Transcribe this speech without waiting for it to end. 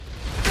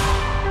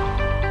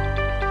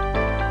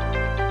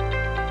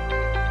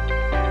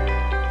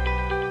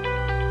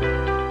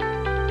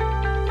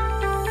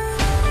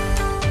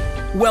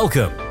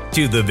Welcome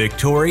to the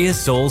Victorious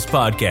Souls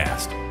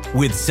Podcast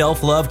with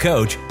self-love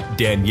coach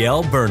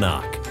Danielle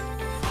Bernock.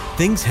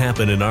 Things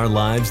happen in our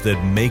lives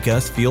that make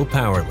us feel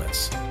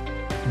powerless.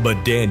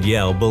 But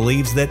Danielle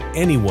believes that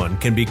anyone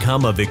can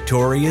become a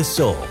victorious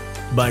soul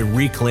by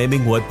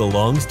reclaiming what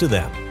belongs to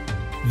them,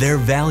 their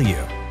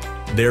value,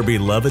 their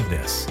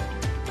belovedness,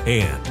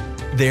 and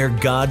their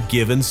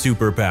God-given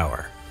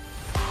superpower.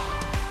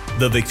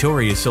 The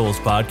Victorious Souls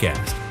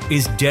Podcast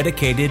is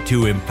dedicated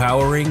to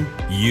empowering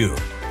you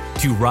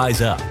to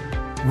rise up,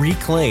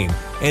 reclaim,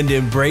 and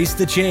embrace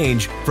the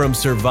change from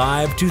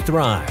survive to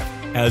thrive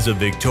as a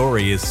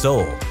victorious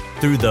soul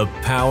through the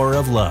power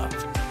of love.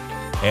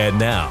 And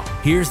now,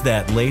 here's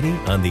that lady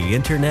on the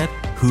internet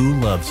who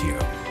loves you,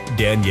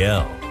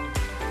 Danielle.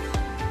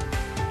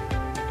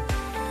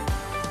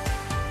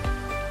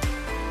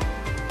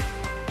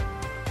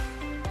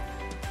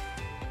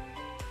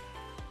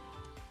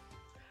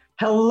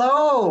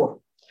 Hello.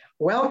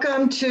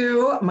 Welcome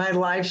to my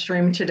live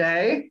stream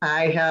today.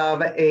 I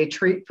have a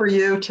treat for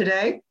you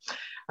today.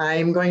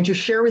 I'm going to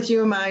share with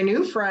you my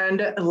new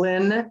friend,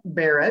 Lynn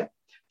Barrett.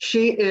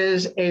 She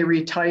is a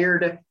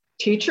retired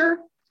teacher,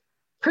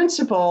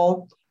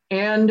 principal,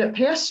 and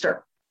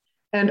pastor,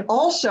 and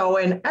also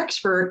an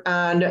expert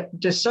on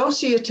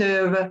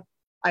dissociative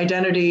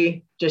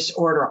identity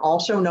disorder,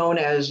 also known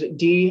as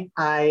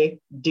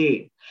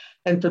DID.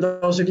 And for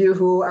those of you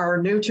who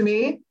are new to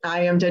me,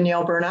 I am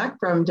Danielle Bernock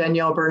from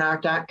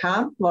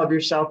DanielleBernock.com. Love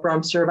yourself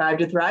from Survive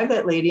to Thrive,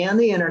 that lady on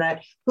the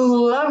internet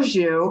who loves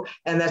you.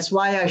 And that's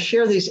why I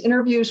share these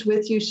interviews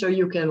with you so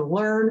you can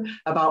learn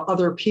about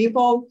other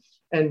people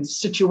and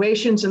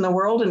situations in the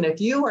world. And if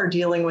you are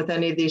dealing with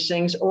any of these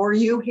things or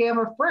you have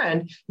a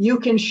friend, you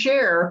can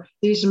share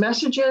these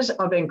messages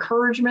of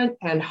encouragement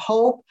and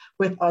hope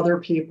with other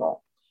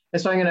people.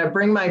 And so I'm going to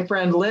bring my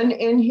friend Lynn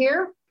in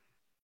here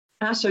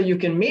so you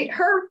can meet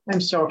her.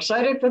 I'm so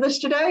excited for this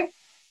today.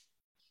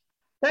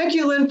 Thank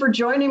you, Lynn, for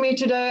joining me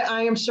today.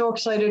 I am so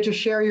excited to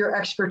share your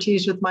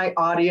expertise with my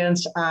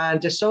audience on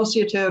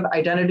dissociative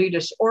identity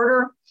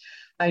disorder.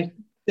 I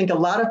think a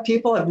lot of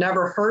people have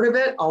never heard of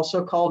it,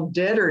 also called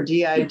DID or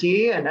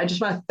DID. And I just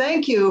want to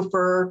thank you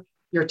for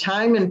your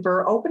time and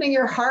for opening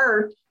your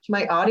heart to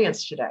my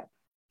audience today.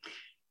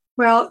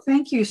 Well,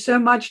 thank you so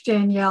much,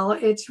 Danielle.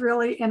 It's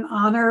really an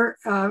honor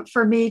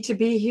for me to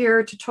be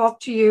here to talk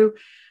to you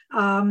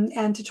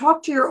and to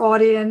talk to your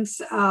audience.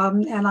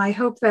 And I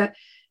hope that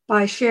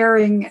by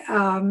sharing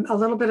a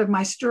little bit of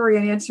my story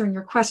and answering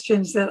your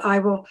questions, that I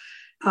will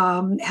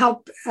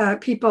help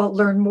people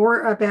learn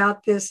more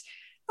about this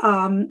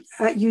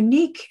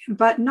unique,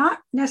 but not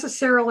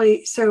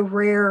necessarily so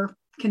rare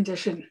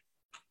condition.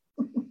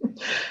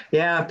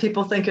 Yeah,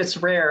 people think it's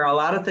rare. A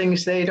lot of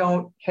things they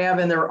don't have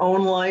in their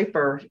own life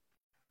or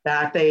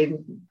that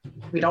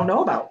we don't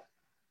know about.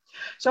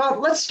 So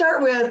let's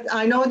start with,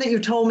 I know that you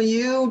told me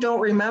you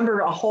don't remember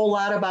a whole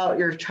lot about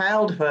your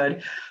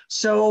childhood.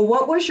 So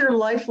what was your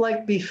life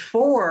like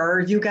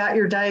before you got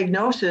your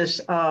diagnosis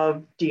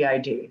of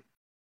DID?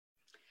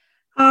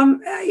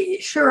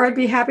 Sure, I'd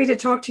be happy to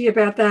talk to you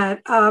about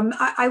that.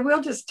 I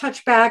will just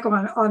touch back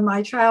on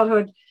my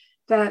childhood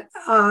that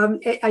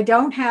I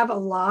don't have a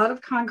lot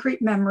of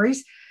concrete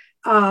memories.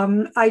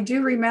 I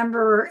do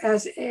remember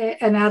as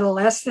an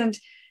adolescent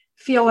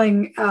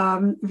feeling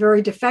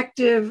very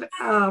defective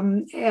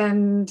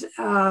and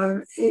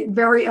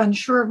very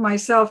unsure of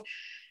myself.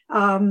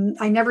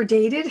 I never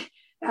dated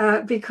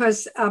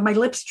because my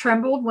lips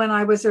trembled when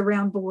I was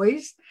around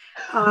boys.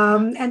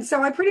 And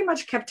so I pretty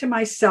much kept to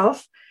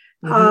myself.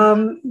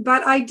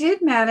 But I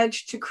did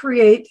manage to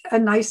create a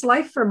nice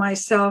life for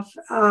myself.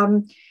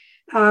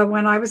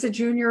 When I was a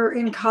junior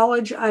in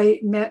college,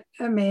 I met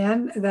a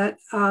man that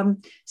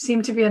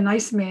seemed to be a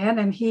nice man,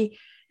 and he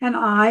and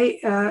I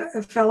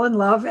fell in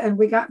love, and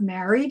we got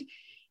married,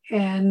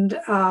 and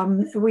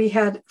we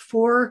had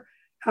 4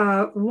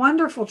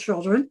 wonderful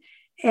children.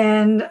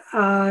 And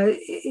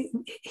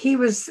he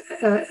was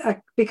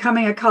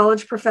becoming a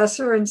college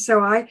professor, and so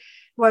I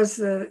was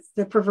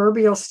the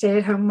proverbial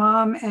stay-at-home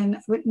mom, and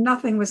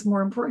nothing was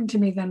more important to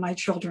me than my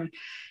children.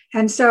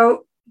 And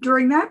so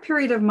during that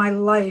period of my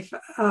life,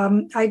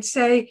 I'd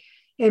say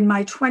in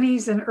my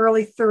 20s and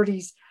early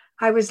 30s,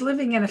 I was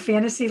living in a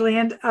fantasy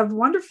land of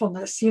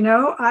wonderfulness. You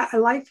know,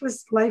 life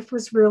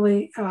was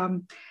really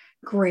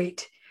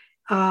great.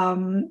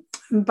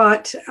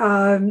 But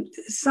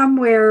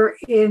somewhere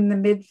in the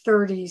mid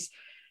 30s,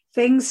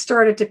 things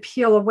started to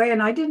peel away,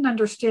 and I didn't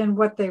understand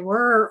what they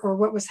were or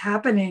what was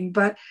happening.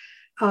 But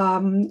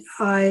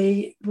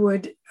I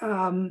would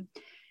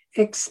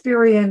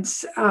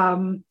experience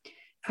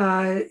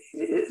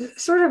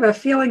sort of a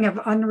feeling of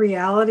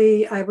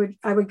unreality. I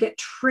would get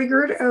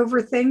triggered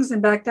over things,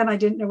 and back then I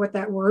didn't know what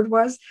that word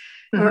was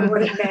or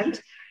what it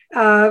meant.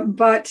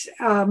 But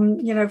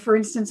you know, for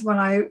instance, when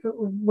I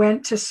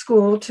went to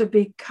school to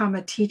become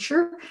a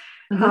teacher,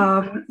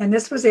 and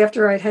this was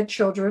after I'd had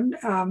children,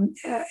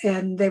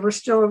 and they were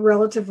still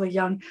relatively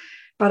young,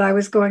 but I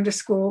was going to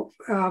school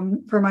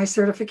for my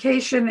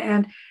certification,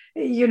 and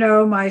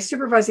my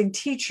supervising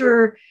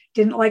teacher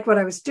didn't like what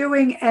I was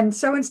doing. And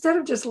so instead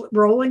of just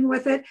rolling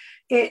with it,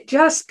 it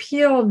just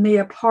peeled me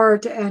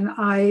apart. And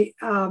I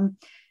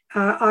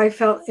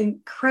felt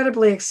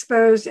incredibly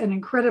exposed and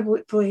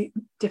incredibly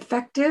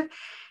defective.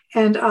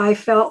 And I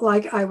felt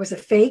like I was a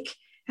fake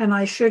and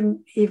I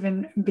shouldn't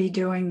even be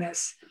doing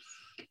this.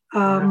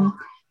 Wow.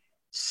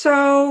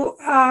 So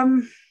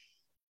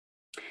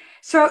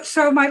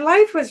my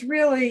life was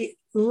really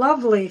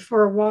lovely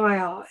for a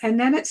while, and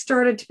then it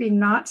started to be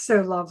not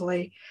so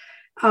lovely.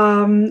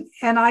 And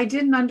I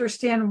didn't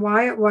understand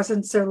why it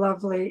wasn't so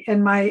lovely.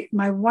 And my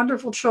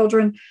wonderful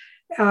children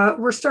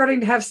were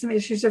starting to have some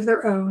issues of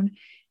their own.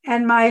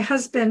 And my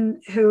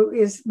husband, who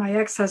is my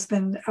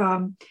ex-husband,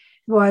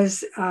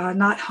 was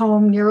not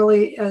home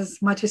nearly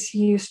as much as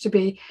he used to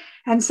be.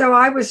 And so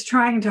I was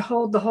trying to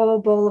hold the whole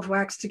bowl of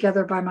wax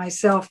together by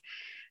myself.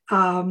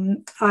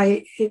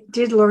 I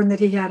did learn that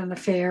he had an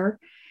affair,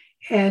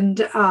 and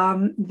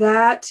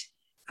that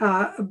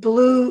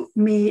blew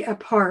me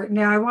apart.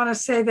 Now, I want to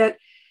say that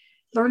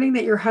learning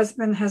that your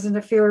husband has an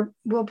affair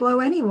will blow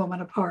any woman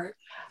apart,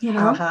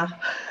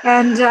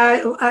 and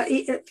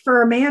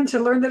for a man to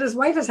learn that his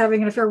wife is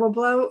having an affair will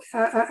blow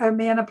a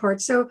man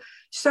apart. So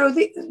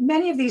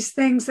many of these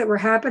things that were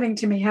happening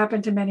to me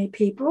happened to many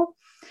people.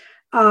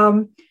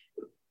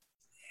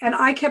 And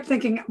I kept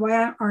thinking,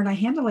 why aren't I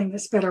handling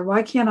this better?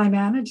 Why can't I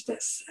manage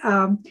this?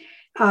 And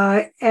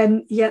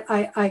yet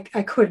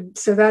I couldn't.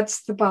 So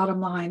that's the bottom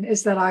line,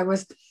 is that I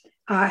was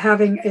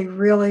having a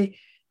really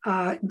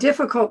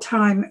difficult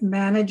time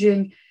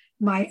managing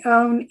my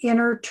own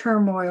inner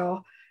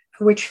turmoil,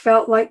 which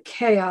felt like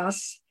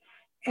chaos,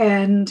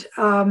 and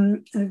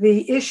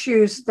the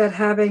issues that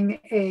having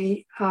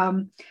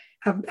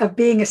of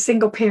being a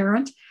single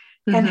parent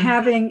and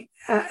having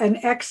an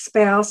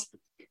ex-spouse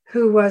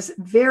who was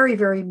very,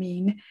 very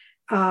mean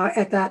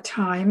at that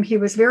time. He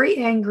was very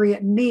angry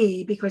at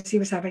me because he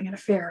was having an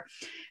affair.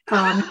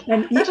 And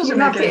that doesn't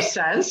make any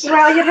sense.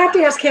 Well, you'd have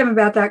to ask him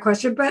about that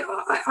question, but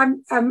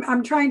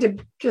I'm trying to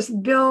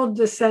just build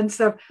the sense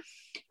of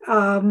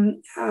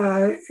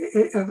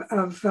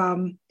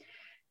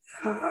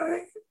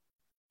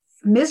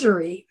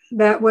misery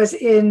that was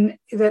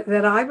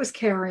that I was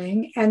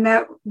carrying, and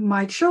that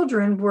my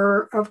children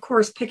were, of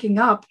course, picking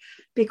up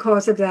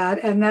because of that,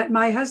 and that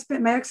my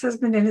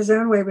ex-husband in his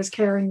own way was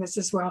carrying this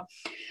as well.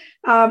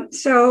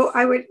 So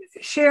I would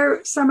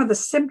share some of the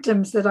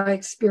symptoms that I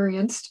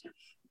experienced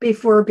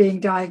before being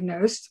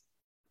diagnosed.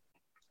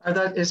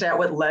 Is that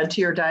what led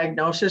to your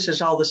diagnosis,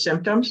 is all the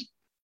symptoms?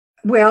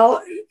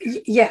 Well,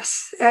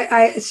 yes.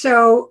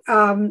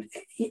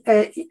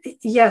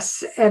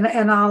 Yes,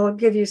 and I'll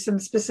give you some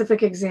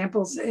specific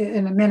examples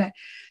in a minute.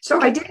 So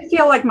I didn't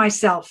feel like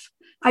myself.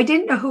 I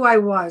didn't know who I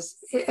was.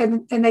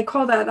 And they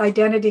call that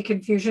identity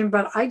confusion,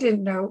 but I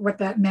didn't know what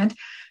that meant.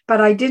 But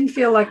I didn't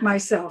feel like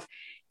myself.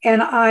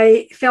 And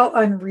I felt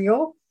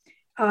unreal.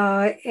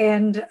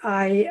 And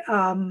I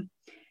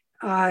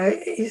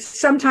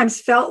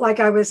sometimes felt like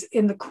I was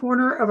in the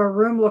corner of a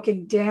room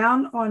looking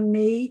down on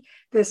me,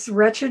 this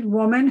wretched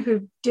woman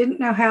who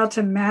didn't know how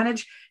to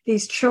manage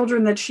these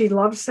children that she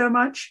loved so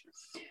much.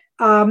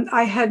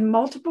 I had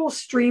multiple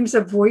streams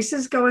of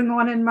voices going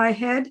on in my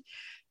head,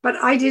 but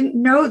I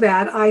didn't know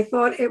that. I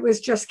thought it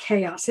was just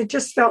chaos. It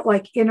just felt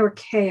like inner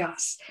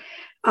chaos.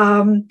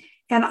 And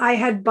I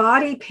had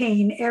body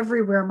pain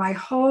everywhere. My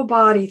whole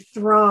body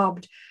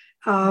throbbed.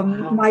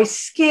 My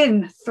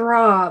skin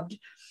throbbed.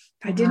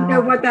 I didn't know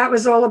what that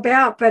was all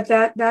about, but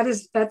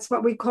that's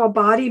what we call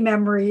body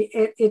memory.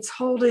 It's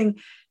holding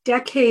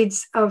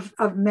decades of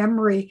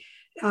memory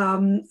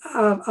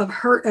of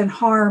hurt and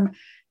harm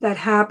that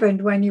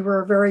happened when you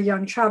were a very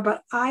young child.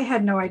 But I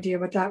had no idea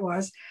what that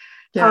was.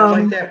 Yeah,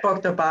 like that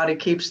book, The Body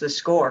Keeps the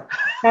Score.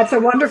 That's a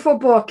wonderful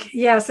book.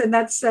 Yes, and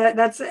that's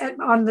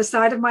on the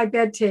side of my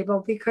bed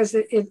table because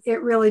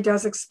it really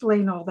does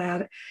explain all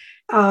that.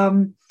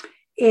 And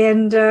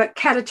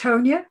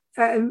catatonia.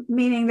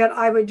 Meaning that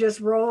I would just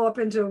roll up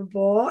into a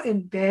ball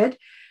in bed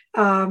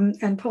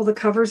and pull the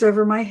covers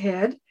over my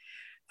head,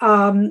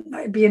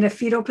 be in a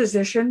fetal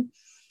position.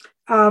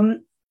 I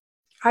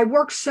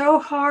worked so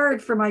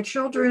hard for my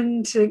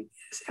children to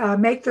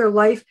make their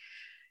life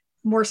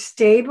more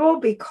stable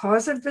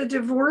because of the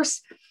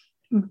divorce,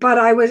 but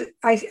I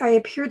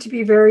appeared to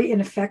be very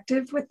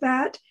ineffective with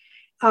that.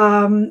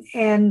 And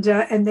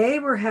they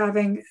were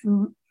having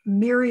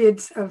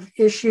myriads of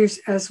issues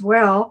as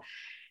well.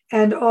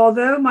 And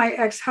although my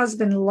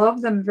ex-husband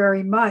loved them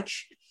very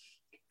much,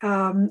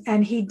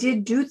 and he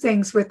did do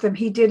things with them,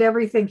 he did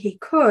everything he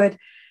could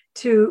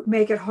to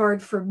make it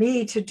hard for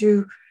me to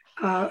do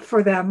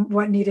for them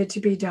what needed to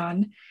be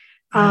done.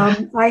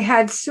 I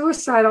had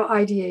suicidal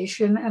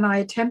ideation, and I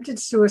attempted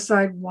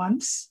suicide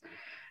once.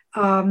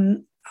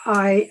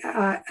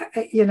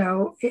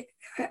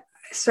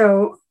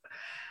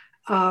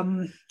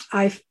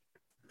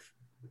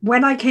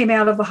 When I came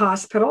out of the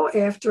hospital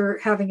after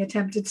having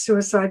attempted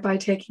suicide by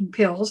taking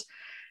pills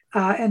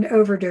and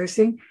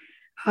overdosing,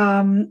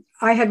 I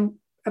had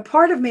a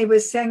part of me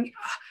was saying,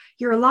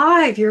 you're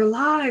alive, you're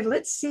alive.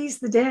 Let's seize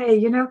the day,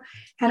 you know.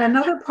 And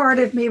another part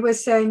of me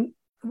was saying,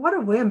 what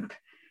a wimp.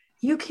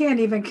 You can't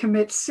even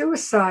commit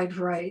suicide,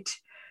 right?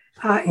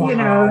 Wow. You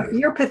know,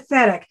 you're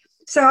pathetic.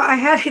 So I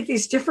had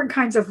these different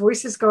kinds of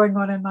voices going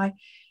on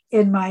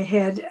in my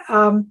head.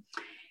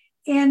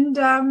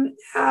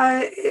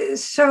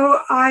 So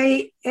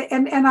I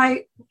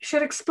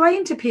should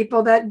explain to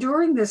people that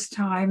during this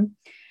time,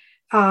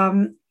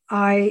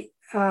 I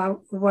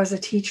was a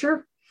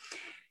teacher,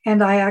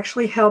 and I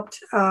actually helped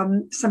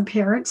some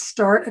parents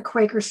start a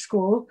Quaker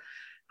school.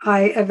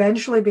 I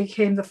eventually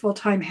became the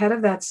full-time head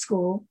of that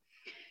school.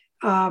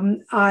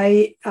 Once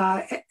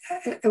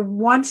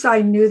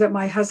I knew that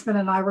my husband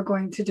and I were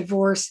going to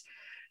divorce,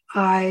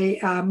 I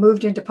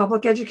moved into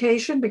public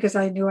education because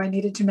I knew I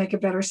needed to make a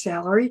better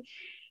salary.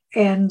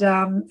 And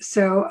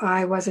so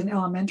I was an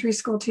elementary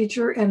school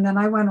teacher, and then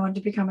I went on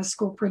to become a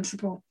school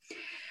principal.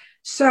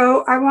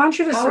 So I want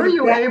you to How are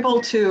you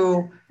able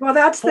to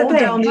that's hold the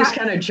thing. down these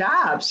kind of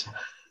jobs?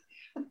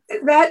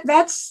 That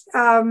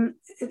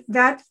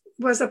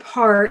was a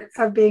part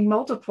of being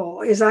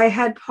multiple, is I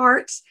had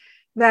parts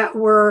that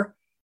were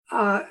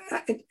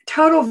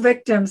total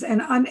victims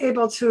and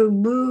unable to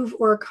move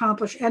or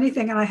accomplish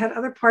anything. And I had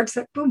other parts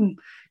that, boom,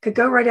 could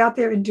go right out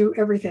there and do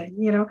everything,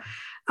 you know?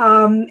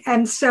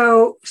 And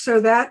so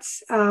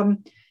that's,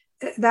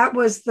 that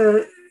was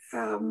the,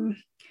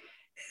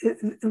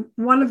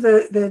 one of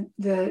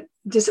the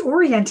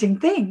disorienting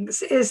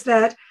things, is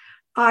that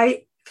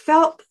I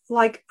felt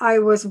like I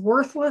was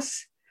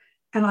worthless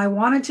and I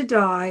wanted to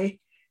die,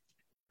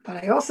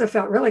 but I also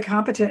felt really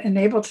competent and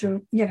able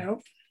to, you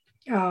know,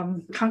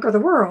 conquer the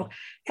world.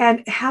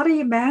 And how do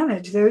you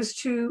manage those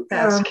two?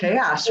 That's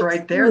chaos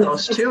right there,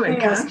 those two in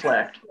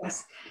conflict.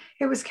 Yes,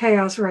 it was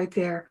chaos right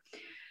there.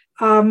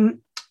 2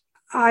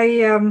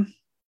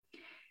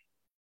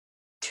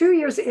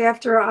 years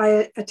after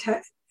I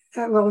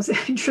well, it was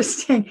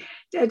interesting.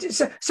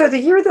 So the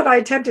year that I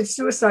attempted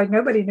suicide,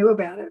 nobody knew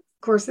about it.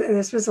 Of course,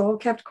 this was all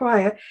kept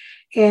quiet.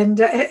 And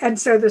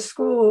so the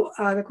school,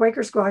 the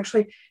Quaker school,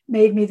 actually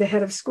made me the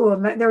head of school.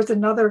 And there was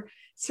another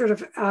sort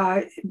of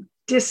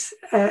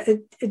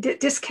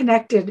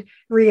disconnected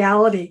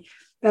reality,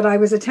 that I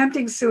was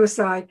attempting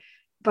suicide,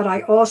 but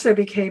I also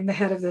became the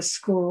head of this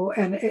school,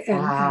 and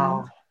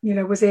wow. You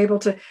know, was able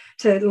to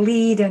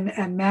lead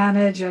and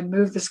manage and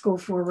move the school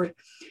forward.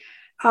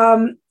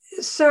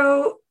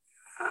 So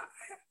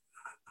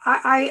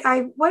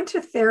I went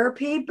to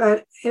therapy,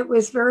 but it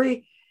was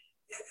very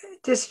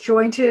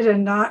disjointed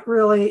and not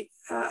really.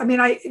 I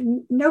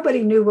mean,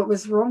 nobody knew what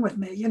was wrong with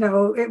me. You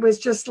know, it was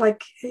just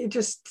like, it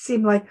just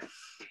seemed like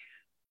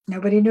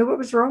nobody knew what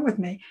was wrong with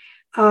me.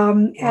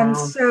 And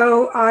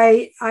so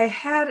I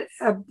had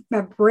a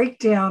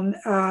breakdown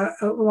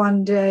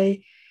one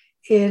day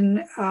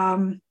in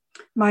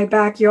my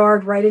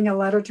backyard, writing a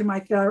letter to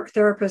my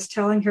therapist,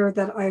 telling her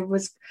that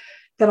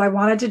I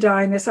wanted to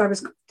die, and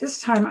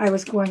this time I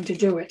was going to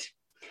do it,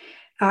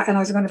 and I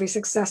was going to be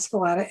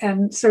successful at it.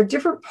 And so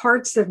different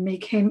parts of me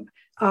came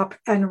up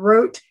and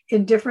wrote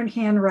in different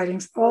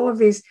handwritings all of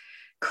these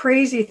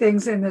crazy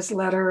things in this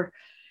letter,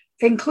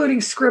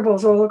 including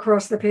scribbles all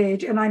across the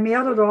page. And I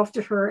mailed it off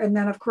to her. And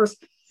then, of course,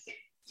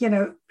 you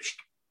know,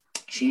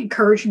 she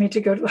encouraged me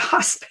to go to the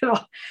hospital.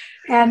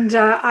 And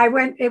I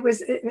went. It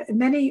was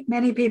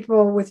many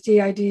people with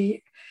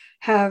DID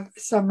have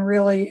some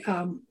really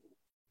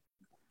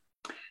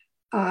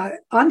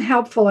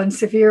unhelpful and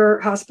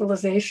severe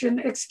hospitalization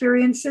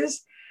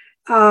experiences.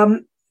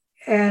 But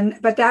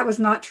that was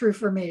not true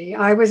for me.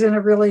 I was in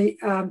a really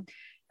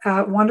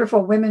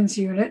wonderful women's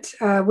unit.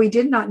 We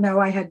did not know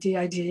I had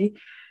DID.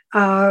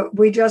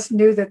 We just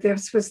knew that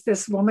this was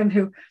this woman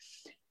who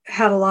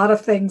had a lot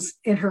of things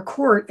in her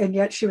court, and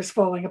yet she was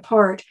falling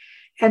apart.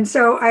 And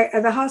so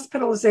the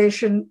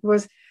hospitalization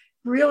was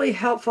really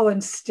helpful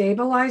in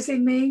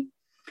stabilizing me.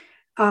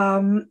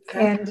 And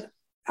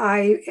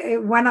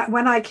when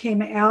I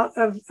came out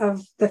of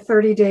the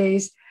 30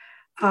 days,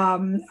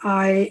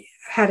 I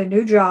had a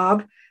new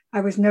job.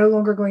 I was no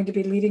longer going to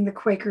be leading the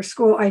Quaker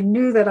school. I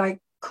knew that I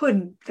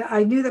couldn't.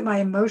 I knew that my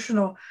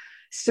emotional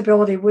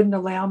stability wouldn't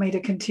allow me to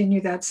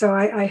continue that. So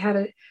I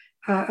had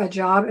a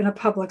job in a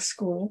public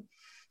school.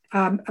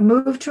 I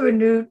moved to a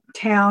new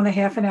town a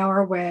half an hour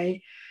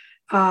away.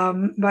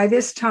 By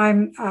this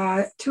time,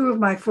 2 of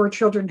my 4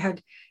 children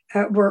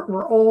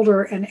were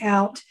older and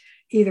out,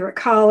 either at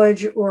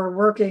college or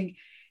working.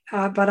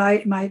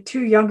 But my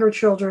 2 younger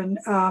children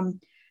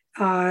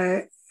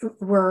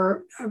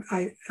were,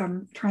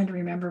 I'm trying to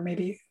remember,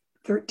 maybe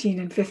 13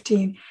 and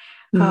 15.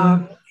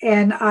 Mm-hmm.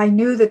 And I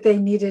knew that they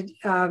needed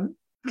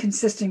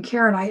consistent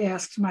care. And I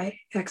asked my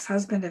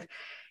ex-husband if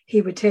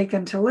he would take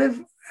them to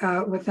live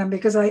with them,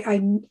 because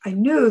I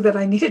knew that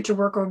I needed to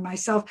work on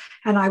myself,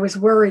 and I was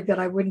worried that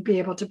I wouldn't be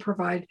able to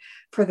provide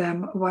for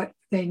them what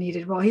they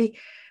needed. Well, he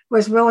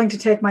was willing to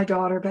take my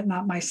daughter, but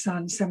not my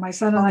son. So my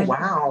son and I.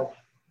 Wow.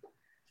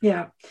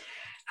 Yeah.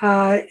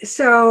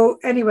 So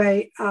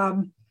anyway,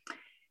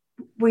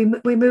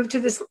 we moved to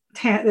this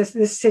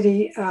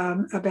city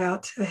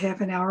about a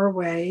half an hour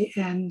away,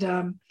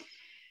 and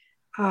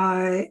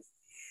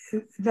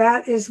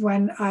that is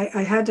when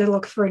I had to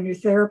look for a new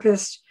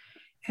therapist.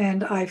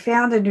 And I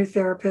found a new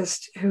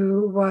therapist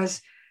who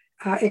was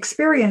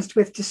experienced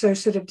with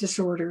dissociative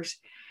disorders.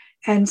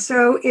 And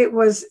so it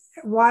was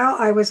while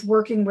I was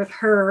working with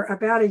her,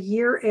 about a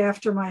year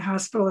after my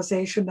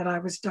hospitalization, that I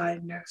was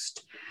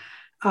diagnosed.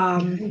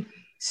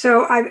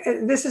 So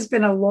this has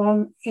been a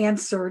long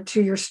answer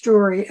to your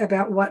story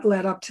about what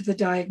led up to the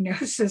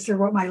diagnosis, or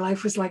what my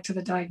life was like to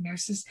the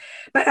diagnosis.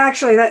 But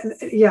actually,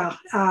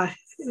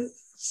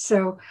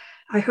 so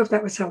I hope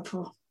that was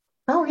helpful.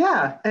 Oh,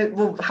 yeah.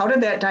 Well, how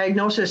did that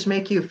diagnosis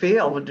make you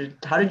feel?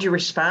 How did you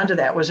respond to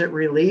that? Was it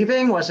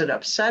relieving? Was it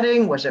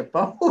upsetting? Was it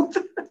both?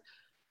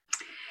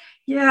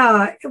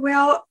 Yeah,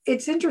 well,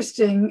 it's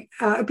interesting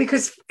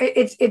because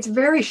it's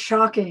very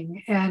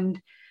shocking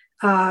and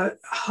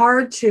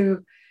hard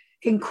to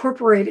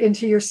incorporate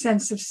into your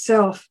sense of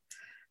self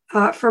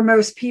for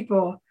most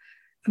people.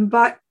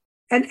 But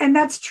and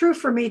that's true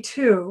for me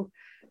too.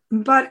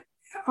 But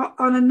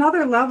on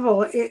another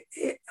level,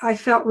 I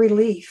felt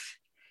relief,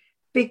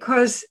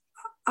 because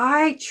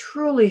I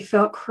truly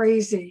felt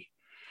crazy.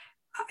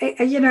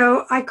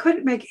 I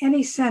couldn't make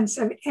any sense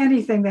of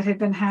anything that had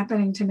been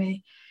happening to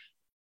me,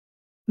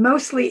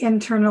 mostly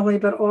internally,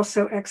 but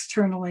also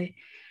externally.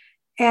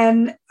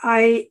 And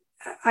I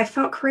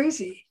felt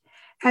crazy.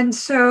 And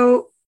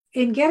so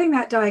in getting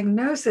that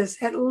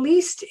diagnosis, at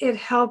least it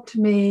helped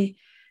me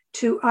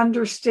to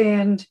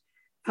understand,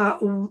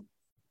 or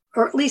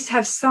at least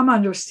have some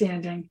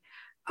understanding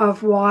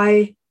of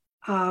why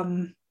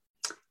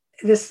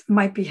this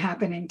might be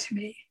happening to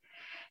me.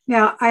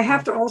 Now, I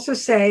have to also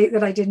say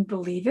that I didn't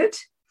believe it.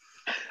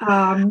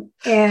 And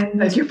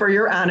thank you for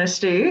your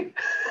honesty.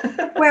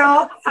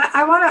 Well,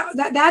 I want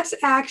to, that's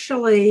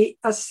actually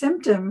a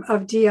symptom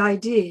of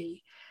DID.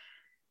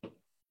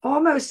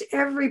 Almost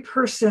every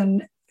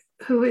person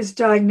who is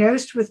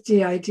diagnosed with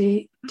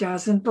DID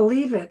doesn't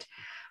believe it,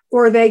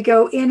 or they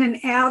go in and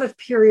out of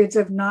periods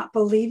of not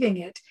believing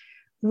it.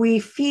 We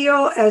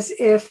feel as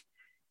if,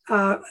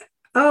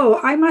 oh,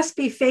 I must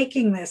be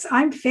faking this.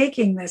 I'm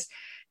faking this.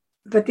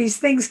 But these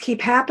things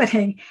keep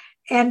happening.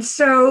 And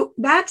so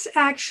that's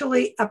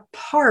actually a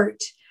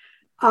part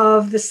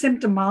of the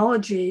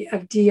symptomology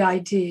of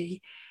DID,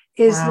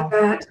 is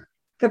that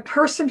the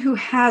person who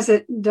has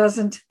it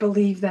doesn't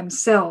believe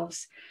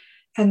themselves.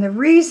 And the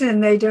reason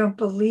they don't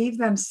believe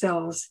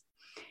themselves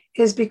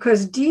is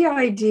because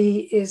DID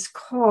is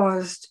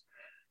caused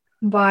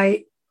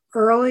by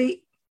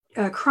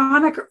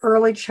chronic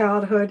early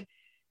childhood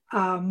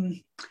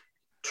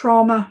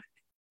trauma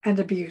and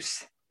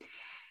abuse.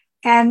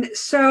 And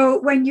so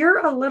when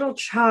you're a little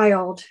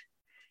child,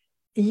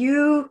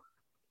 you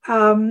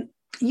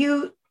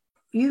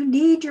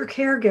need your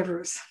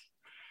caregivers.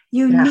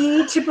 You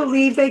need to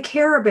believe they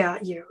care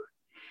about you.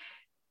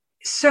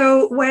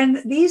 So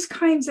when these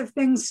kinds of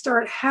things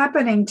start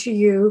happening to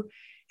you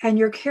and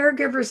your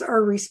caregivers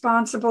are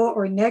responsible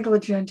or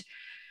negligent,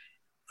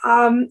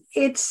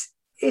 it's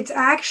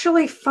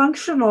actually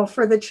functional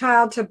for the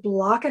child to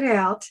block it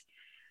out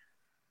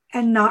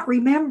and not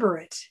remember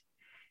it,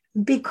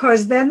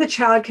 because then the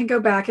child can go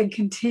back and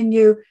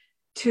continue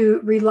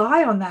to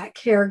rely on that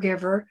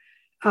caregiver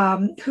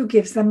who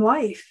gives them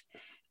life.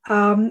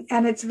 And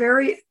it's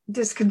very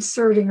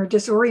disconcerting or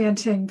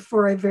disorienting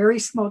for a very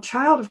small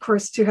child, of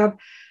course, to have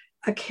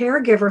a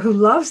caregiver who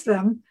loves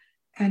them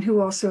and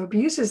who also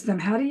abuses them.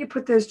 How do you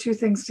put those two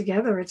things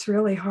together? It's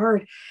really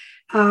hard.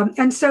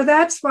 And so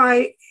that's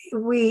why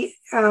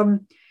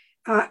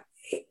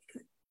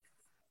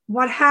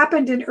what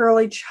happened in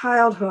early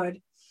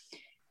childhood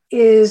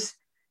is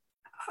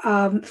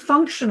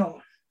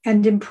functional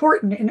and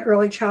important in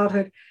early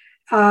childhood,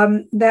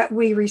 that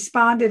we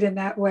responded in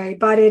that way,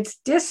 but it's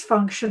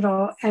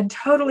dysfunctional and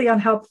totally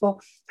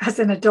unhelpful as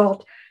an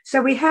adult.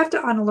 So we have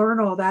to unlearn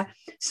all that.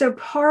 So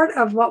part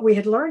of what we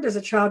had learned as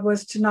a child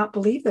was to not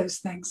believe those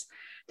things.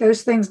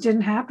 Those things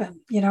didn't happen,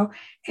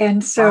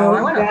 And so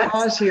I want to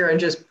pause here and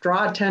just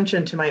draw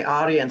attention to my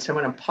audience. I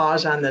want to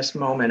pause on this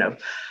moment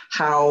of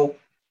how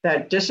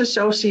that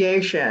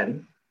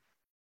disassociation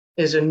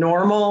is a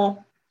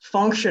normal,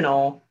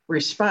 functional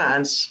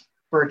response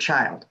for a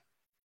child,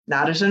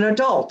 not as an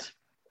adult,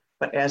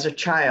 but as a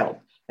child.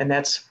 And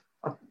that's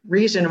a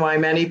reason why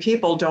many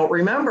people don't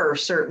remember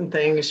certain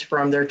things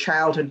from their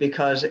childhood,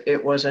 because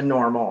it was a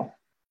normal,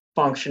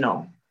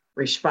 functional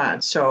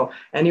response. So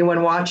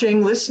anyone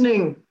watching,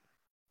 listening,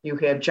 you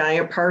have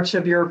giant parts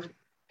of your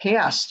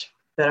past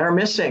that are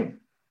missing.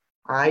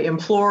 I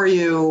implore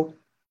you,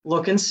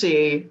 look and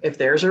see if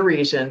there's a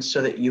reason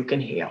so that you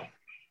can heal.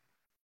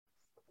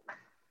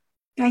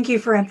 Thank you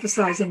for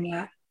emphasizing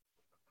that.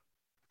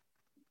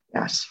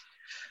 Yes.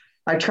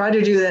 I try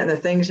to do that in the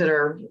things that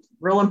are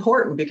real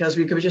important, because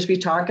we could just be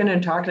talking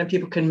and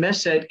people can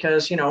miss it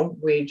because,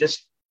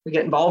 we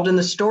get involved in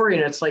the story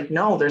and it's like,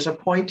 no, there's a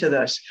point to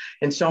this.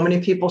 And so many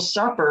people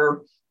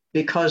suffer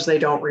because they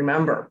don't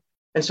remember.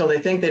 And so they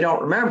think they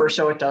don't remember,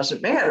 so it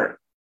doesn't matter.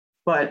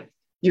 But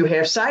you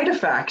have side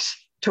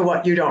effects to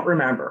what you don't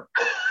remember.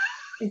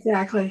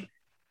 Exactly.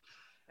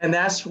 And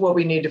that's what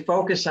we need to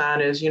focus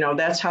on is,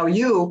 that's how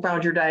you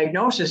found your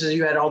diagnosis, is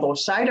you had all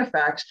those side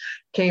effects,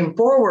 came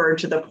forward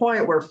to the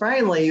point where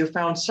finally you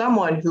found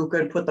someone who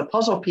could put the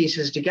puzzle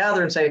pieces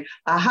together and say,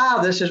 aha,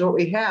 this is what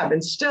we have.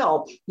 And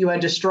still you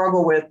had to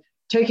struggle with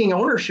taking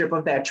ownership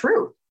of that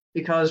truth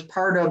because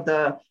part of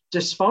the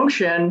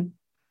dysfunction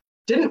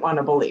didn't want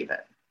to believe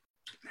it.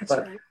 That's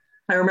right.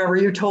 I remember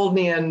you told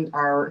me in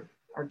our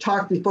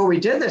talk before we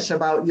did this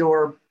about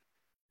your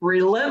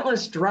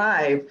relentless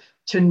drive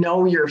to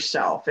know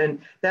yourself,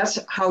 and that's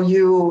how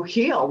you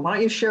heal. Why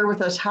don't you share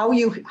with us how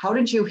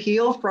did you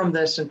heal from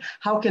this, and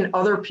how can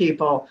other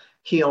people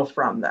heal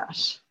from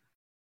this?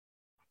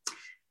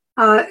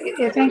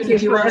 Thank you.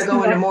 If you want to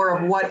go into more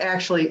of what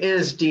actually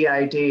is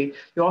DID,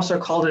 you also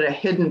called it a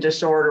hidden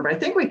disorder, but I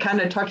think we kind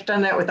of touched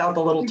on that without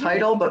the little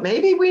title, but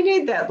maybe we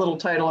need that little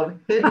title of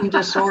hidden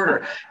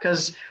disorder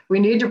because we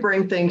need to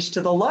bring things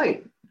to the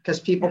light because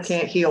people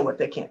can't heal what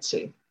they can't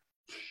see.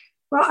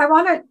 Well, I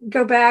want to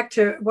go back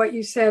to what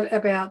you said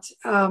about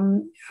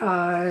how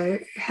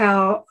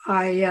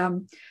I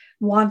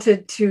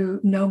wanted to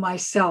know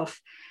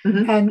myself.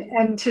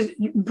 And to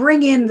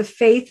bring in the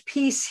faith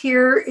piece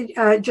here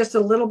just a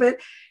little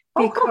bit,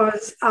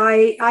 because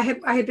I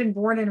had been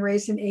born and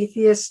raised an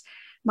atheist.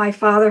 My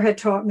father had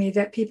taught me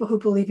that people who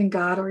believe in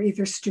God are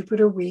either stupid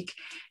or weak.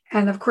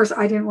 And of course,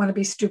 I didn't want to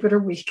be stupid or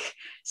weak,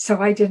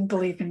 so I didn't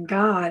believe in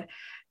God.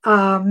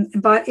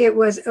 But it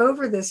was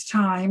over this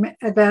time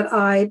that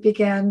I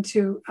began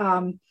to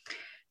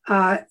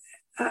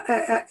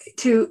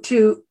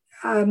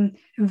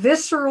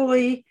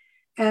viscerally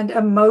and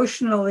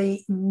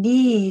emotionally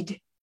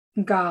need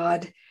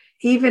God,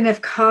 even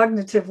if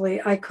cognitively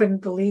I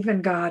couldn't believe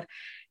in God.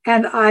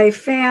 And I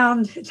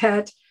found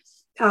that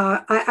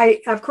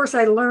of course,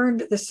 I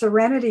learned the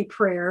Serenity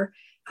Prayer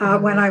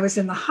when I was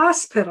in the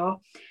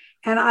hospital.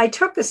 And I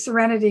took the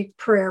Serenity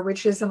Prayer,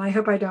 which is, and I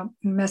hope I don't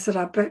mess it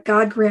up, but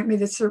God grant me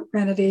the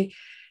serenity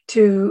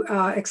to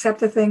accept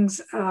the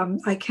things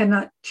I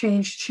cannot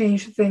change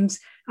the things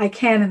I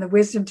can, and the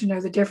wisdom to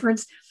know the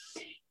difference.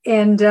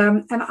 And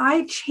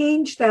I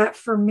changed that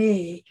for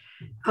me.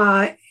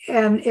 And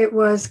it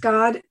was,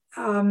 God,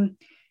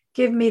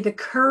 give me the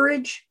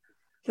courage,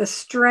 the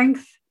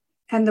strength,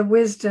 and the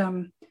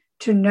wisdom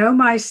to know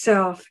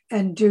myself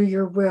and do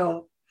your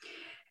will.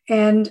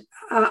 And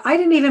I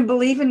didn't even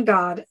believe in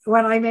God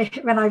when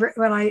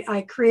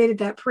I created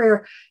that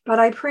prayer, but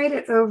I prayed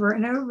it over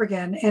and over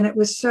again. And it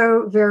was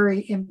so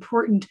very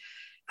important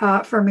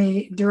for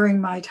me during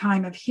my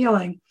time of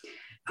healing.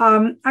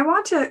 I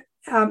want to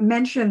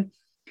mention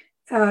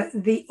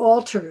the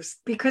altars,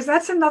 because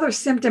that's another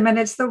symptom, and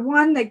it's the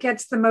one that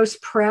gets the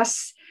most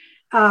press.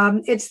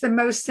 It's the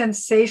most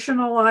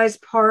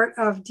sensationalized part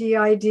of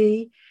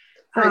DID.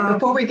 Right.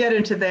 Before we get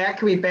into that,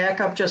 can we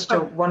back up just to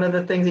one of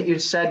the things that you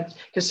said?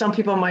 Because some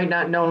people might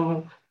not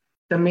know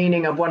the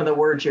meaning of one of the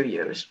words you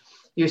used.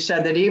 You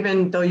said that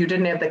even though you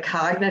didn't have the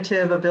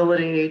cognitive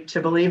ability to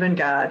believe in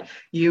God,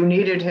 you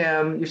needed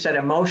him, you said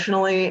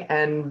emotionally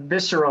and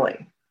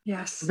viscerally.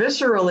 Yes.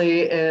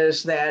 Viscerally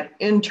is that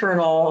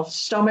internal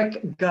stomach,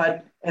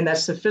 gut, and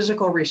that's the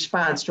physical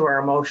response to our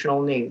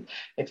emotional need.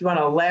 If you want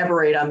to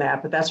elaborate on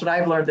that, but that's what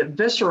I've learned, that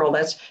visceral,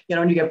 that's,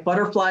 when you get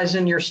butterflies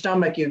in your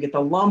stomach, you get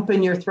the lump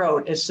in your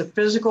throat. It's the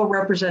physical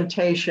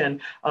representation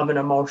of an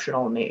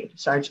emotional need.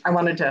 So I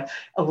wanted to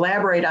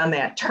elaborate on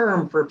that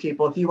term for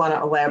people. If you want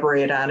to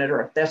elaborate on it,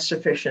 or if that's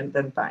sufficient,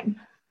 then fine.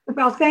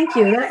 Well, thank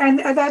you.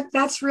 And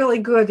that's really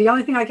good. The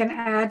only thing I can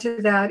add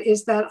to that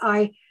is that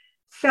I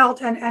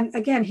felt, and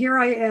again, here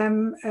I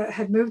am,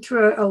 had moved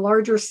to a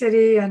larger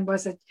city and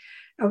was a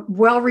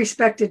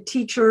well-respected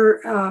teacher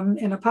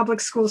in a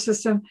public school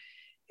system.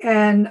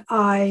 And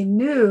I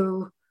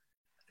knew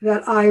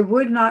that I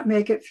would not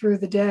make it through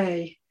the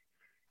day,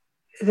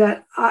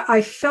 that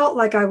I felt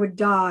like I would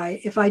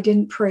die if I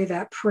didn't pray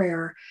that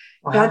prayer.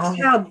 Wow.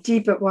 That's how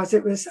deep it was.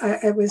 It was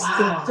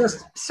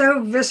just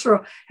so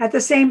visceral. At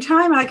the same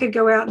time, I could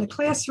go out in the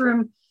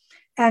classroom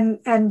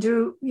and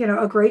do,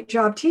 a great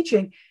job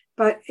teaching.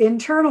 But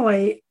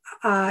internally,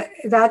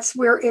 that's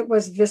where it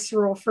was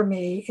visceral for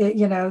me,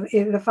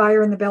 the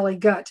fire in the belly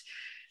gut,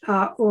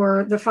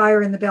 or the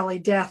fire in the belly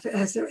death,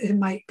 as it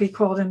might be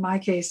called in my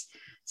case.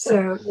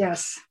 So,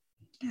 yes.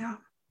 Yeah.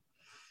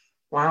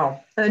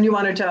 Wow. And you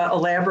wanted to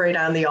elaborate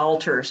on the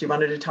altars. You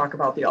wanted to talk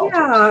about the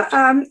altars.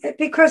 Yeah,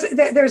 because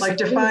there's...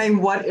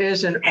 define what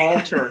is an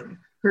altar.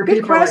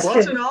 People are like,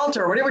 what's an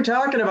altar? What are we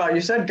talking about?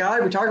 You said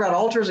God. We talk about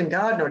altars and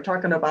God. No, we're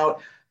talking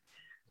about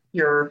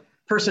your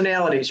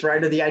personalities,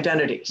 right? Or the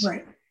identities.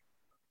 Right.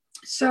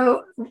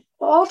 So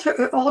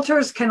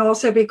altars can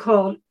also be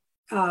called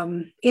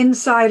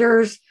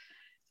insiders,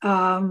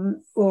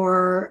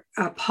 or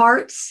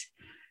parts,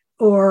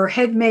 or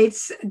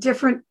headmates.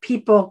 Different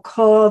people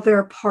call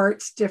their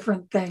parts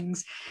different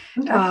things.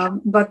 Okay.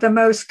 But the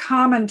most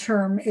common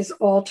term is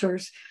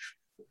altars.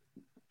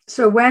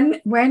 So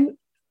when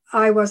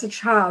I was a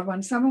child,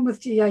 when someone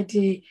with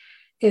DID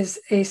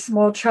is a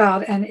small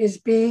child and is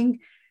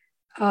being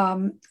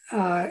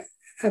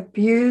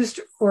abused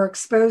or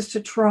exposed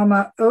to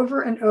trauma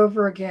over and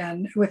over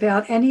again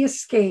without any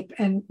escape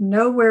and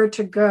nowhere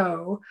to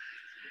go,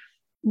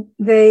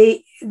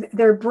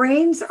 their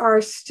brains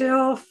are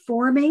still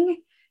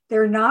forming.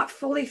 They're not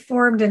fully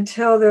formed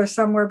until they're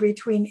somewhere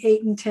between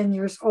 8 and 10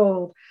 years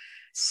old.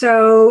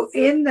 So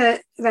in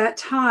that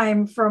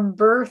time from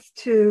birth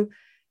to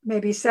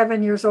maybe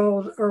 7 years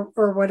old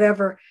or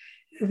whatever,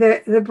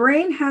 the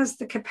brain has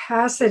the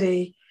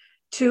capacity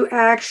to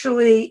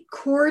actually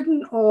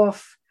cordon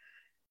off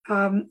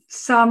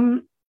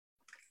some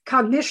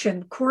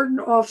cognition, cordon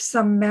off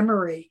some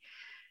memory.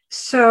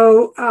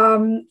 So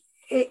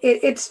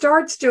it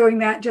starts doing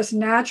that just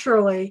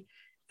naturally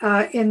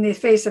in the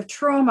face of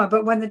trauma.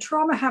 But when the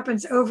trauma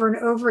happens over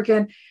and over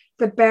again,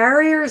 the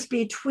barriers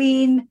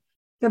between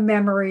the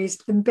memories,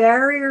 the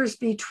barriers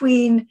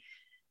between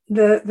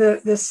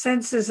the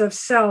senses of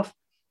self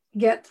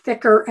get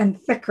thicker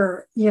and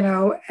thicker,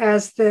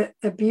 as the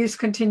abuse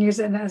continues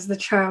and as the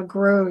child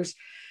grows.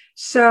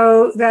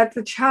 So that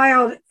the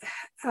child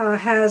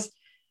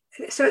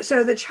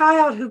so the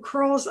child who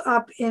crawls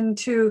up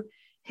into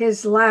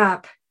his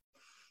lap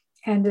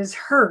and is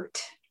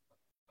hurt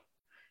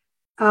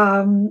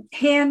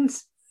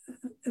hands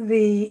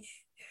the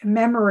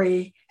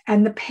memory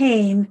and the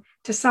pain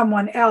to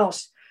someone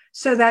else,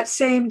 so that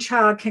same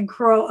child can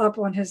crawl up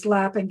on his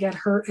lap and get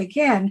hurt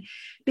again,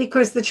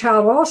 because the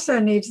child also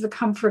needs the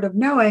comfort of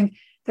knowing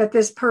that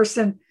this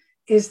person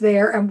is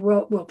there and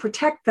will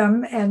protect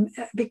them, and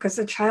because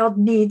the child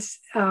needs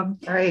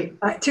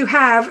to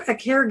have a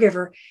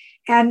caregiver.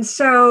 And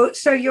so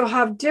you'll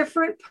have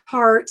different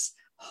parts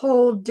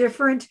hold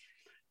different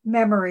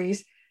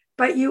memories,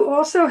 but you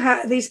also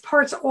have these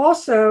parts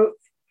also,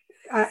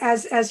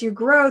 as you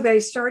grow, they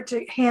start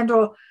to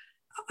handle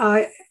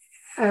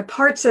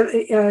parts of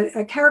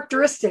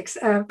characteristics,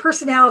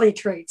 personality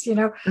traits,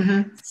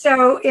 Mm-hmm.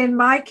 So in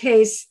my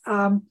case,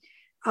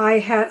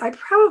 I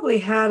probably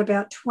had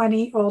about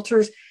 20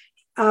 alters.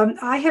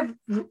 I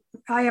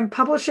am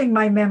publishing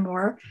my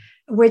memoir,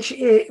 which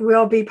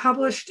will be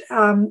published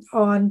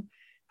on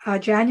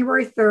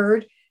January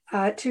 3rd,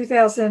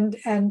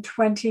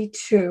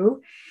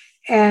 2022.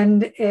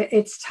 And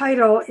its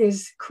title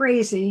is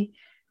Crazy: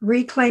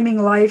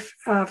 Reclaiming Life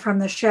from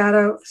the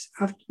Shadow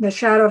of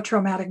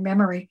Traumatic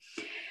Memory.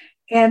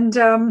 And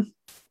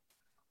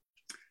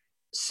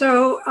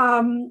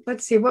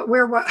let's see, what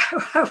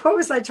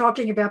was I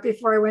talking about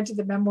before I went to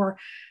the memoir?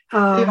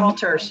 The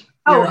alters.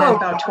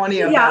 About 20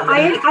 of them.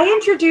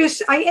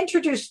 I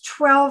introduced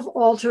 12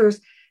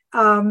 alters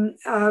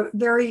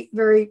very,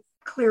 very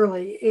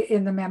clearly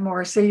in the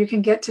memoir, so you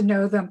can get to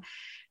know them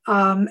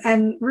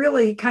and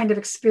really kind of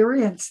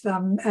experience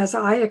them as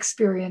I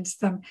experienced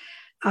them,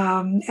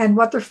 and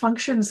what their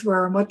functions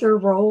were and what their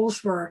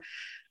roles were.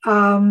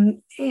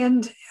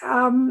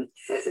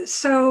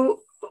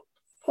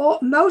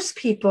 Most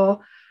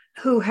people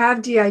who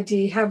have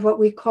DID have what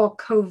we call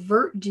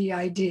covert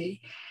DID.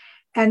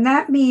 And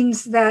that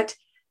means that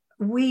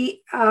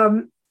we,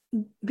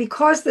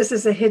 because this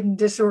is a hidden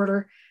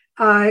disorder,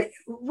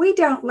 we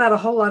don't let a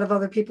whole lot of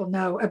other people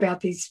know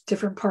about these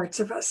different parts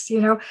of us,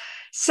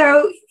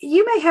 So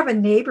you may have a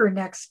neighbor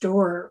next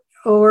door,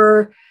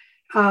 or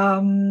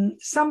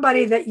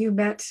somebody that you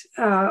met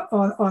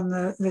on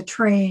the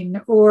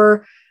train,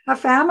 or a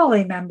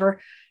family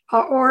member,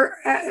 or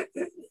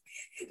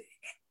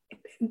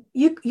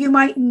you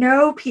might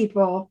know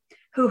people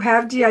who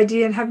have DID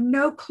and have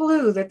no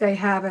clue that they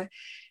have it,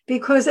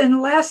 because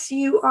unless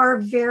you are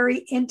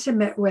very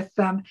intimate with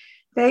them,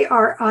 they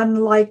are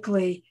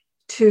unlikely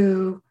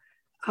to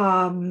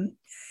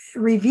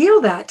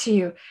reveal that to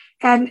you.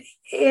 And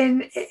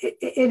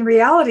in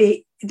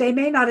reality, they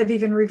may not have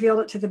even revealed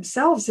it to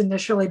themselves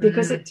initially,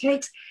 because it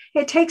takes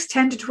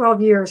 10 to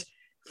 12 years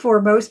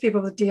for most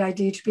people with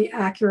DID to be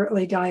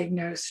accurately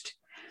diagnosed.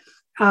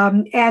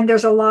 And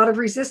there's a lot of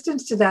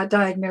resistance to that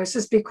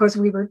diagnosis, because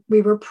we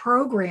were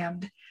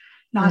programmed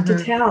not to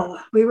tell.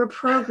 We were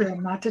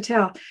programmed not to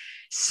tell.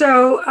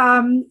 So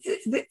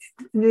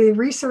the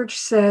research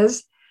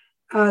says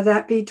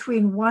that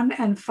between 1%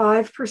 and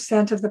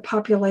 5% of the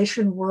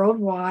population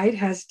worldwide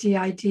has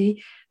DID.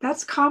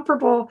 That's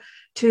comparable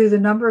to the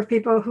number of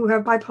people who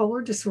have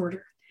bipolar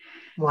disorder.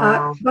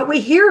 Wow. But we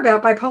hear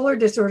about bipolar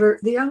disorder.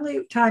 The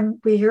only time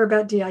we hear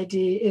about DID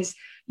is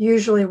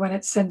usually when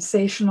it's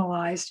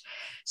sensationalized.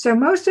 So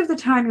most of the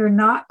time, you're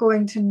not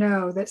going to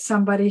know that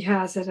somebody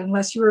has it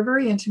unless you are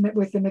very intimate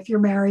with them, if you're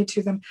married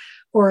to them,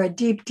 or a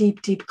deep,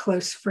 deep, deep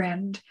close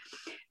friend.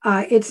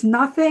 It's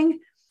nothing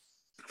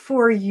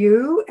for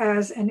you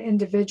as an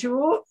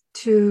individual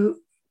to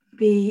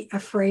be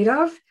afraid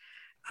of.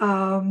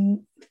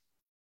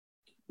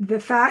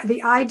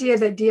 The idea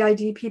that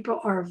DID people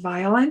are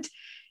violent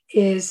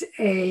is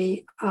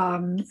a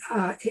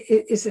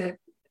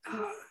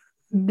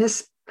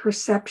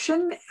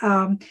misperception.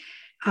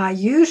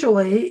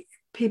 Usually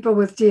people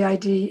with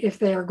DID, if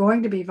they are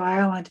going to be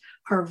violent,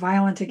 are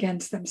violent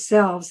against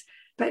themselves,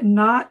 but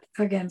not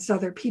against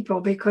other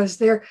people,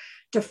 because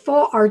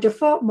our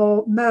default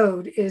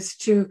mode is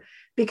to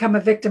become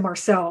a victim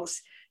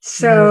ourselves,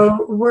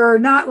 So we're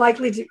not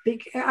likely to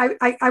be,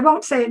 I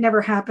won't say it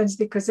never happens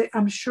because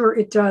I'm sure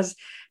it does,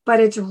 but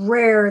it's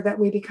rare that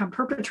we become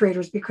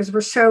perpetrators because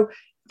we're so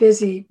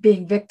busy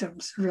being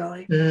victims,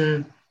 really.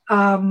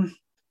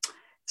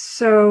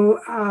 So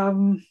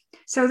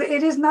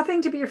it is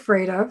nothing to be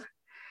afraid of.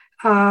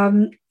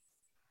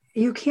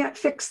 You can't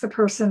fix the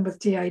person with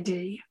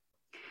DID,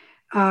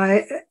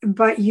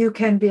 but you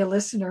can be a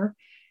listener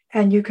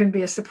and you can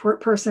be a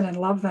support person and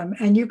love them,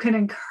 and you can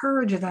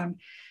encourage them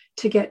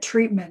to get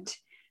treatment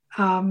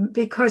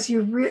because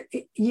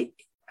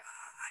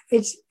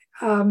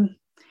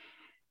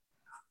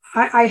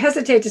I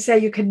hesitate to say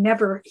you can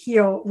never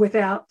heal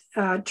without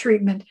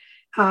treatment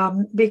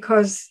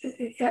because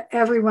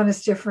everyone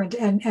is different,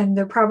 and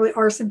there probably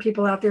are some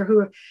people out there who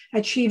have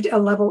achieved a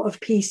level of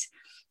peace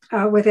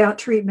without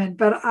treatment.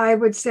 But I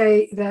would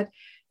say that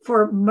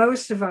for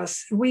most of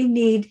us, we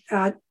need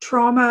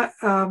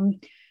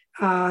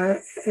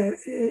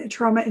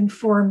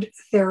trauma-informed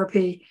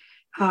therapy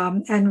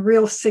and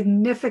real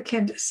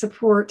significant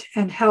support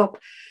and help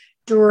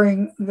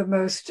during the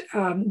most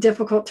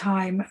difficult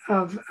time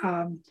of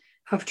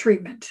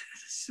treatment.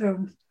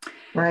 So,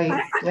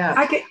 right,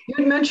 yeah. You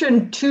had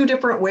mentioned two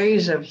different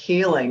ways of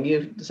healing.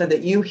 You said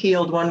that you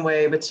healed one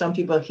way, but some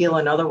people heal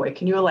another way.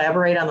 Can you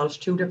elaborate on those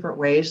two different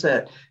ways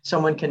that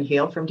someone can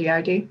heal from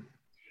DID?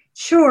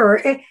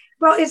 Sure.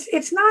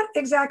 It's not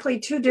exactly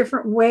two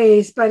different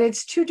ways, but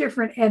it's two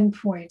different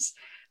endpoints.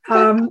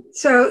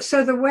 So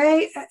the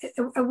way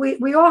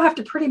we all have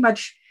to pretty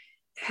much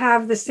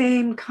have the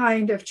same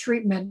kind of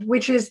treatment,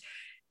 which is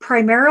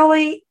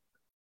primarily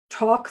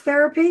talk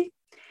therapy,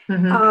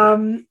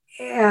 and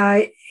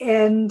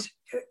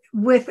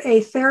with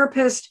a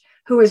therapist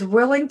who is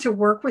willing to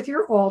work with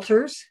your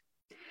alters,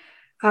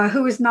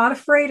 who is not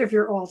afraid of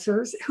your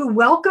alters, who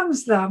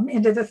welcomes them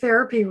into the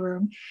therapy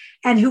room,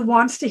 and who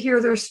wants to hear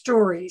their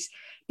stories,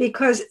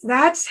 because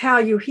that's how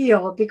you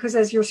heal. Because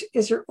as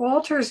your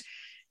alters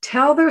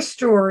tell their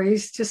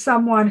stories to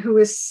someone who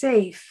is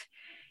safe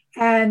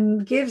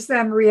and gives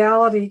them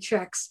reality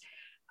checks,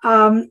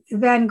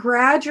 then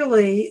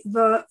gradually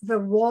the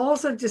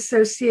walls of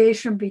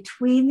dissociation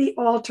between the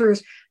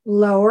alters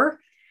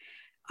lower,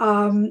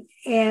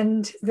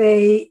 and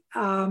they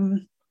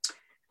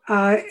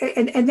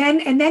and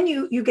then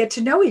you get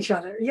to know each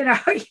other. You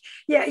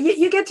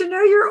get to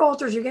know your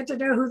alters. You get to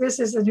know who this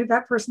is and who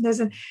that person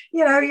is, and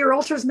your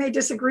alters may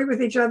disagree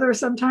with each other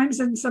sometimes,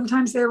 and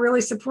sometimes they're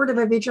really supportive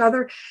of each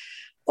other.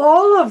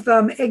 All of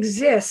them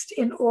exist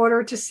in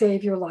order to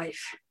save your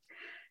life.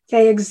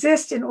 They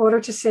exist in order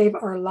to save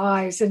our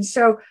lives, and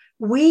so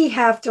we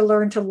have to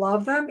learn to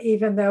love them,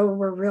 even though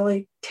we're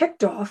really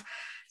ticked off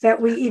that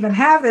we even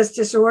have this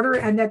disorder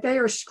and that they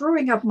are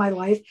screwing up my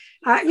life.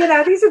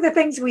 These are the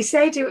things we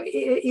say to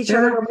each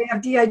other when we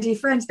have DID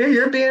friends.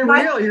 You're being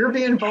real. You're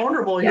being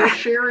vulnerable. Yeah. You're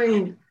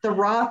sharing the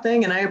raw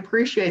thing. And I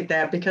appreciate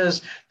that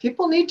because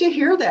people need to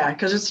hear that,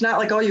 because it's not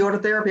like, oh, you go to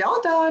therapy,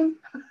 all done.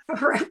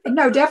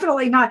 No,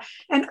 definitely not.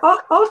 And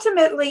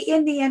ultimately,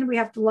 in the end, we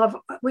have to love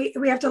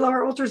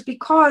our alters,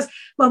 because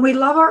when we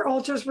love our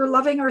alters, we're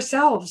loving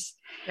ourselves.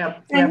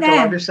 Yep. And then, to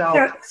love yourself.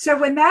 So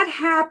when that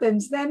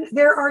happens, then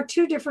there are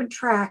two different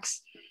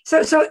tracks.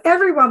 So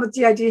everyone with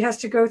DID has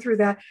to go through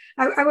that.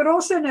 I would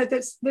also note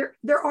that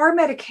there are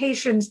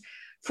medications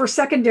for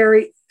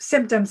secondary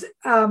symptoms,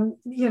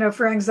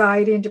 for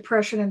anxiety and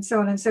depression and so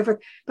on and so forth.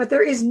 But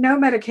there is no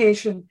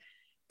medication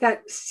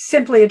that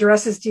simply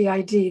addresses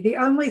DID. The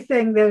only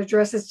thing that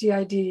addresses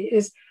DID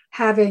is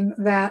having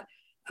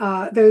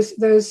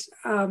those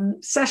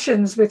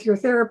sessions with your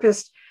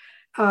therapist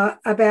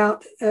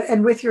about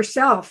and with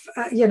yourself,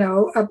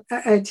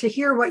 to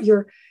hear what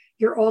your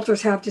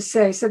alters have to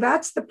say. So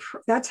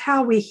that's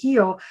how we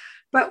heal.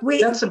 But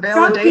that's a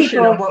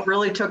validation of what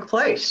really took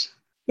place.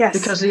 Yes,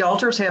 because the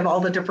alters have all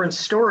the different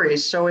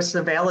stories. So it's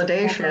the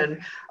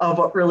validation of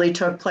what really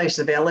took place,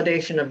 the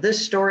validation of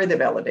this story, the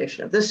validation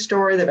of this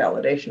story, the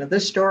validation of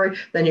this story.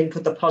 Then you can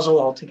put the puzzle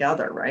all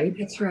together, right?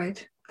 That's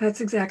right.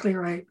 That's exactly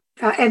right.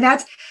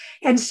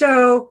 And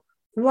so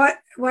what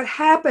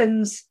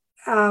happens,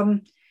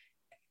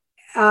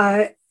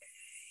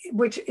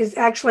 which is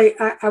actually,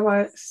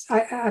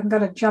 I'm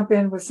going to jump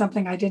in with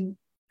something I didn't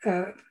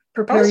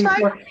prepare you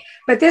for.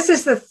 But this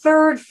is the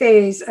third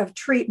phase of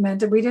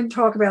treatment. And we didn't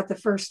talk about the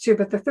first two,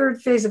 but the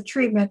third phase of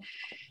treatment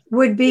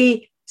would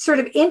be sort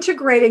of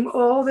integrating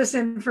all this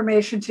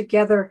information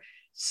together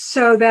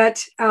so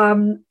that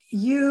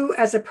you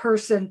as a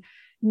person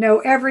know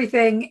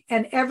everything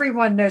and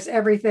everyone knows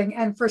everything.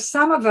 And for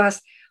some of us,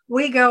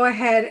 we go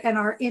ahead and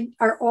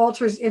our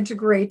alters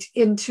integrate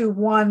into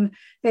one.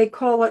 They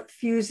call it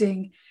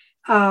fusing.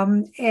 I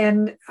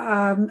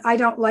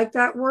don't like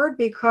that word,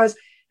 because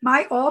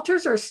my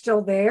alters are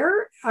still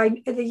there,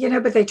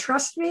 but they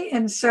trust me.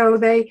 And so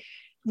they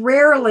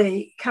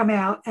rarely come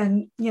out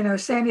and,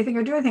 say anything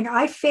or do anything.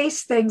 I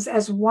face things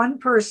as one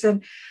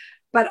person,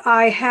 but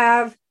I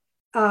have,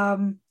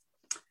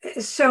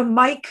 so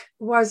Mike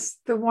was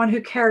the one who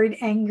carried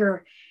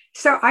anger.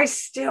 So I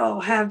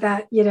still have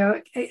that,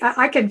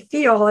 I can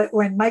feel it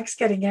when Mike's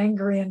getting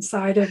angry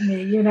inside of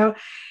me,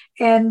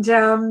 And,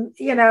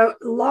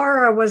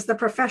 Laura was the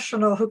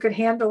professional who could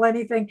handle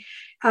anything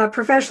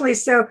professionally.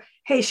 So,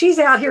 hey, she's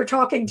out here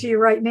talking to you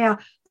right now,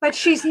 but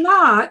she's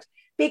not,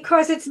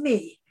 because it's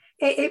me,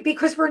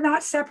 because we're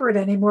not separate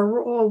anymore.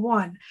 We're all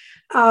one.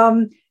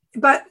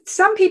 But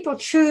some people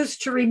choose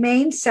to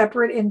remain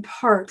separate in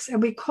parts,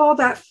 and we call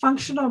that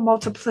functional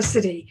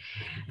multiplicity.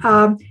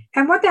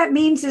 And what that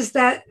means is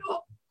that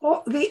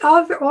all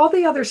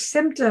the other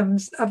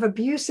symptoms of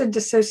abuse and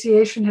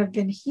dissociation have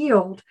been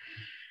healed,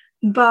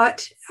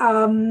 but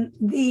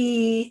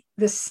the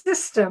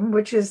system,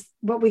 which is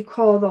what we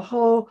call the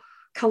whole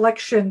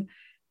collection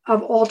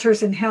of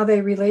alters and how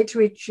they relate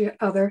to each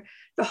other,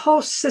 the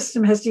whole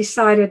system has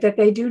decided that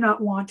they do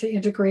not want to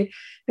integrate,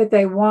 that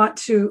they want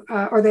to,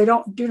 or they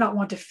do not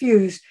want to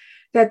fuse,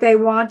 that they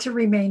want to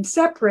remain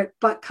separate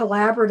but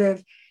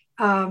collaborative.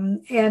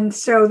 And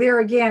so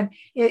there again,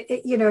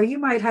 you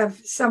might have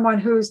someone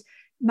who's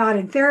not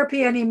in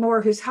therapy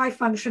anymore, who's high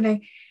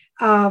functioning,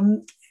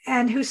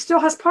 and who still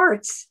has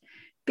parts,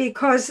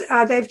 because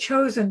they've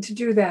chosen to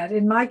do that.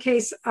 In my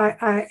case,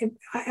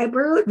 it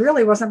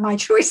really wasn't my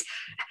choice.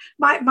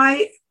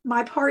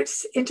 My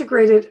parts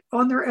integrated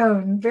on their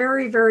own,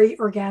 very, very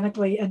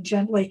organically and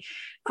gently.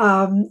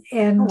 And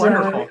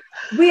wonderful.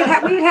 We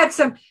had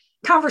some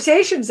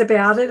conversations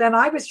about it, and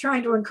I was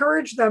trying to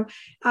encourage them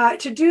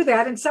to do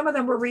that, and some of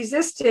them were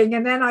resisting.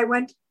 And then I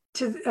went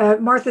to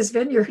Martha's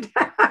Vineyard,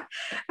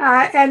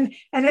 and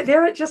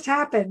there it just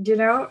happened,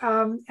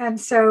 and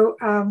so.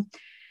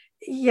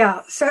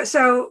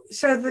 So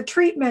the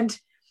treatment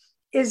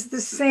is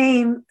the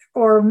same,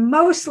 or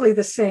mostly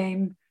the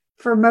same,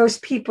 for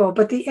most people,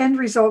 but the end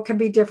result can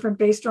be different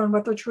based on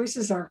what their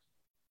choices are.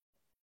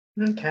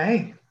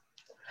 Okay.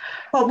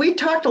 Well, we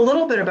talked a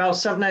little bit about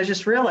something I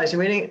just realized, and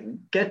we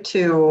didn't get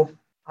to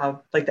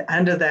like the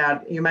end of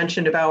that. You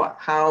mentioned about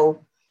how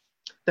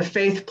the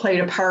faith played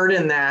a part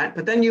in that,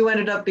 but then you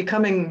ended up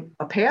becoming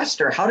a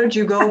pastor. How did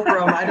you go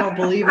from I don't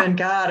believe in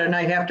God and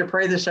I have to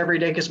pray this every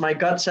day because my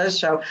gut says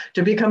so,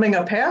 to becoming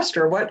a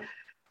pastor? What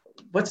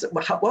was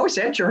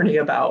that journey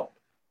about?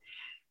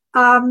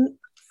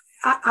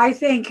 I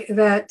think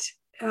that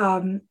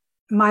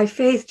my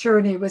faith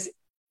journey was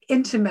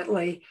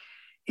intimately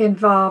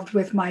involved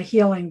with my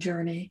healing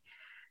journey.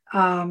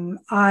 As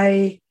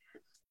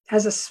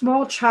a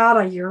small child,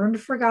 I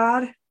yearned for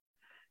God.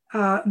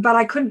 But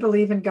I couldn't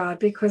believe in God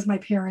because my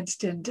parents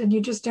didn't, and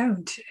you just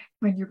don't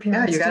when your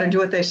parents. Yeah, you got to do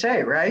what they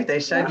say, right? They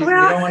said you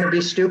don't want to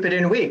be stupid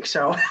and weak,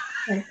 so.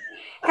 And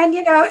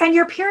and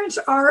your parents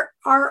are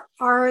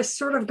a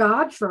sort of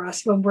God for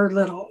us when we're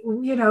little.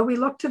 We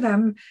look to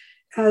them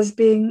as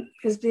being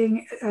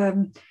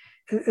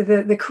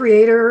the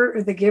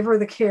creator, the giver,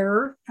 the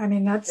carer. I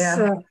mean, that's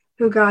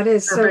who God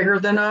is. They're bigger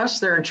than us.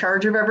 They're in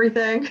charge of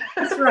everything.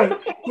 That's right.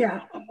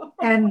 Yeah.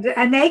 And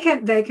they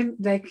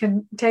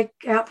can take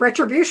out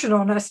retribution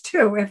on us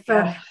too.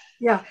 But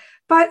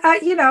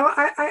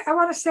I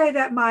want to say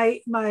that my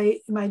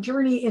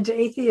journey into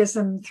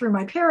atheism through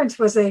my parents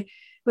was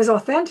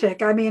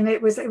authentic. I mean,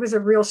 it was a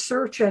real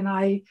search, and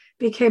I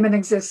became an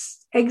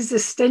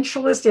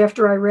existentialist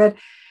after I read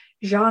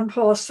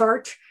Jean-Paul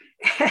Sartre.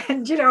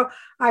 And,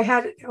 I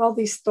had all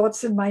these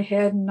thoughts in my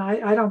head, and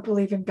I don't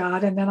believe in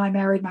God. And then I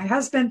married my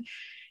husband,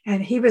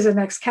 and he was an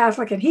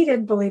ex-Catholic, and he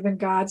didn't believe in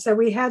God. So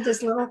we had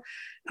this little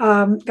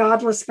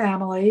godless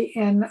family.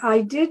 And I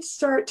did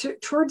start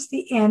towards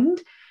the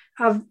end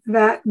of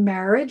that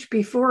marriage,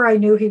 before I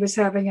knew he was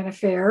having an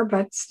affair,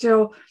 but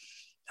still,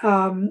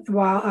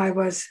 while I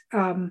was,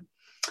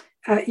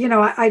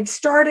 I'd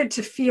started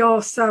to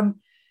feel some,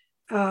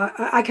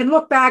 I can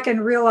look back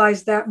and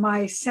realize that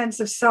my sense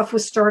of self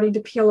was starting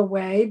to peel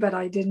away, but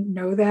I didn't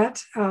know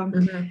that.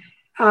 And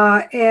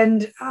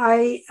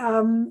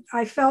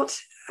I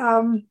felt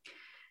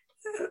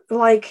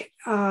like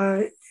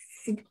I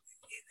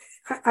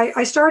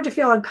started to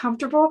feel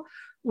uncomfortable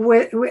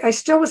with, I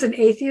still was an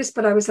atheist,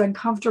 but I was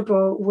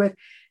uncomfortable with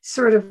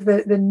sort of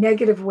the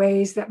negative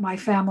ways that my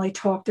family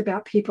talked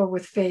about people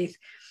with faith.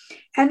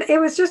 And it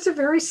was just a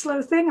very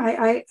slow thing.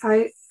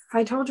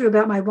 I told you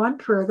about my one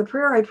prayer. The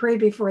prayer I prayed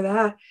before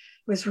that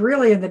was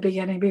really in the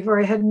beginning, before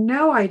I had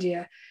no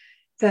idea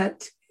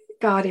that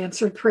God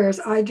answered prayers.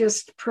 I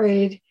just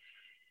prayed,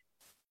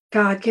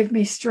 God, give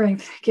me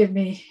strength, give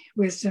me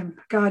wisdom.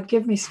 God,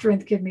 give me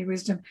strength, give me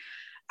wisdom.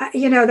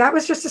 That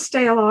was just to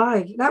stay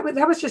alive. That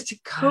was just to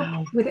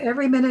cope with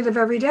every minute of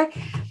every day.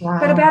 Wow.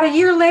 But about a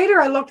year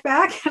later, I looked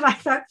back and I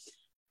thought,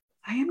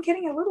 I am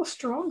getting a little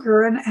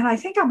stronger. And I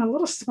think I'm a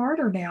little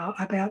smarter now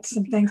about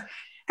some things.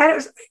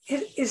 And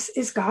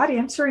is God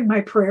answering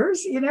my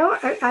prayers?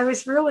 I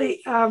was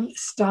really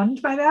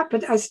stunned by that,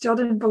 but I still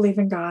didn't believe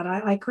in God.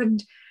 I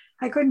couldn't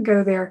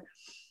go there.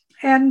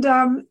 And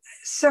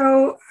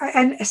so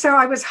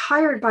I was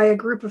hired by a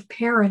group of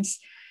parents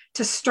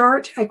to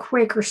start a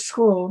Quaker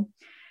school.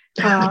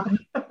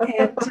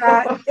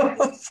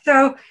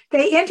 So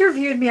they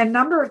interviewed me a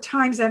number of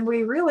times, and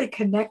we really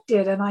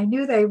connected. And I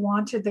knew they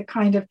wanted the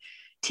kind of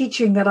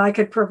teaching that I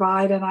could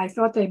provide, and I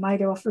thought they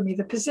might offer me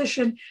the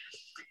position.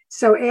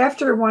 So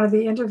after one of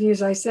the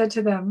interviews, I said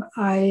to them,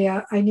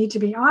 I need to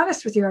be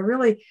honest with you. I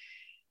really,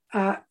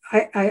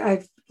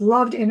 I've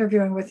loved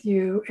interviewing with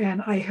you,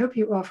 and I hope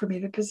you offer me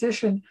the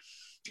position.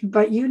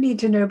 But you need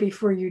to know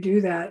before you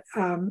do that,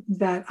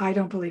 that I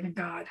don't believe in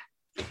God.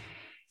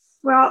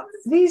 Well,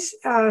 these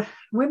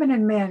women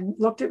and men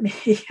looked at me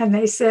and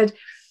they said,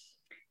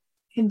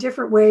 in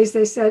different ways,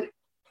 they said,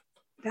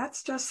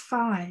 that's just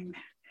fine.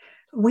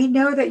 We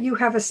know that you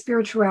have a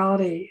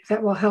spirituality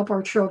that will help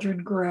our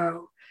children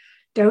grow.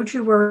 Don't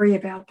you worry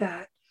about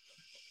that.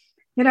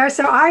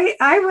 So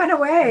I went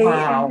away.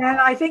 Wow. And then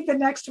I think the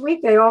next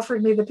week they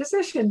offered me the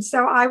position.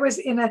 So I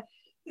was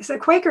so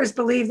Quakers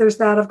believe there's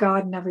that of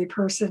God in every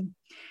person.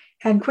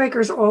 And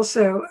Quakers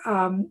also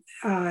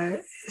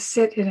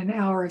sit in an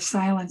hour of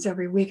silence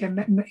every week,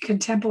 a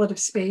contemplative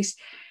space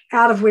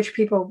out of which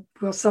people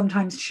will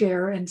sometimes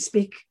share and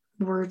speak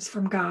words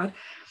from God.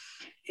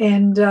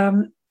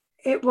 And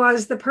it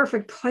was the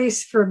perfect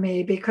place for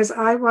me because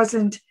I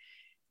wasn't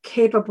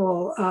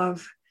capable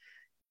of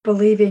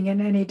believing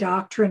in any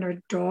doctrine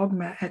or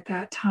dogma at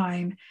that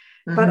time,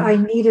 but I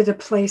needed a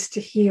place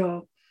to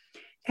heal.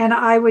 And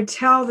I would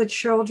tell the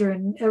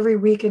children every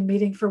week in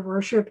meeting for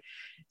worship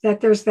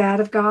that there's that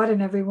of God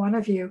in every one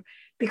of you,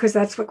 because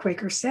that's what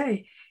Quakers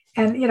say.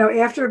 And,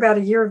 after about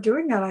a year of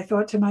doing that, I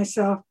thought to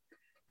myself,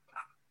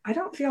 I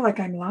don't feel like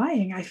I'm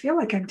lying. I feel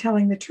like I'm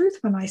telling the truth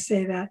when I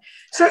say that.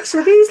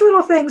 So these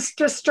little things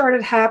just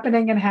started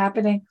happening and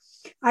happening.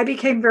 I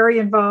became very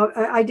involved.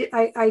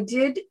 I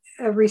did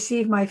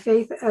receive my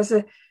faith as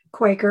a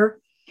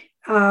Quaker.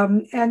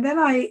 And then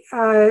a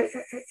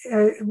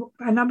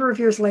number of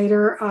years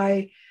later,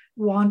 I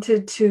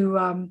wanted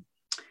to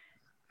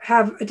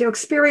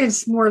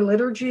experience more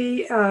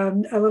liturgy, a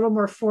little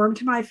more form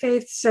to my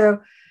faith.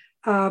 So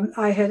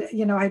I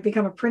had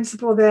become a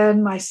principal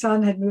then. My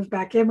son had moved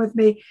back in with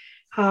me,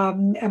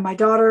 and my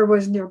daughter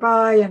was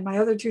nearby, and my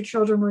other two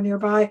children were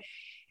nearby.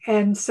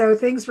 And so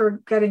things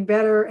were getting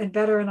better and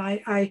better. And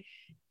I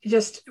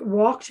just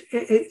walked.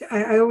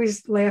 I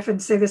always laugh and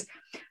say this.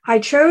 I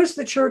chose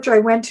the church I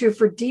went to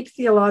for deep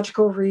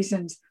theological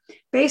reasons.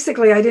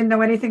 Basically, I didn't know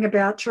anything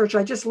about church.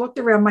 I just looked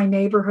around my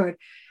neighborhood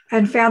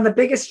and found the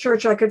biggest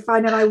church I could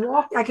find. And I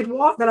could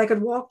walk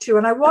to.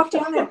 And I walked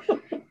down there,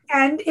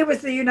 and it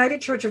was the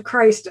United Church of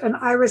Christ. And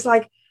I was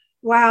like,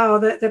 wow,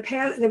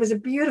 there was a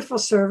beautiful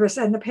service,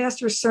 and the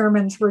pastor's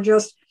sermons were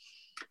just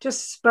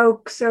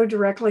spoke so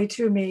directly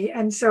to me.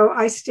 And so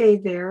I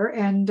stayed there,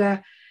 and,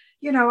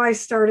 I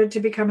started to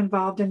become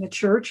involved in the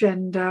church,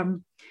 and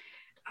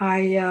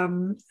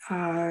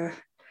I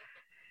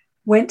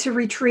went to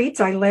retreats.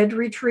 I led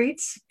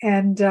retreats,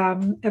 and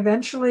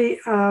eventually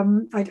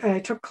I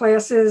took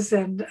classes,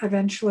 and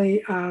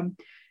eventually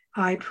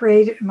I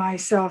prayed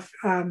myself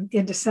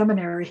into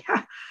seminary.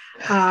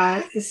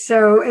 And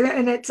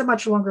it's a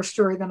much longer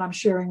story than I'm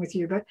sharing with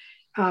you, but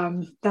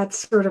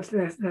that's sort of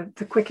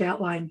the quick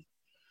outline.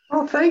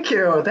 Oh, thank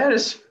you. That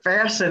is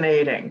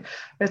fascinating.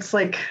 It's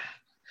like,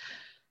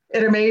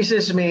 it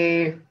amazes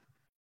me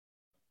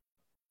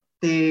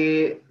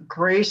the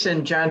grace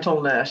and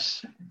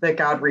gentleness that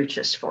God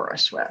reaches for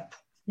us with.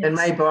 Yes. In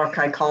my book,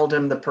 I called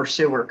him the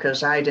pursuer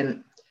because I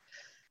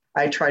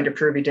tried to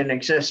prove he didn't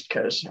exist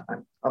because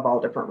of all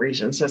different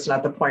reasons. That's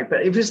not the point,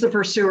 but if he's the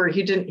pursuer,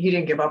 he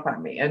didn't give up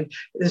on me. And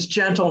his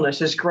gentleness,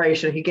 his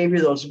grace, and he gave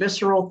you those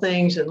visceral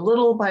things, and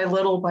little by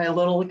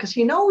little, because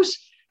he knows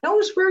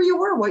where you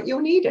were, what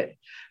you needed,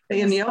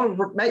 and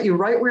met you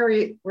right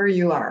where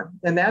you are.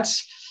 And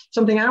that's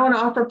something I want to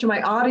offer up to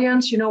my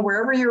audience.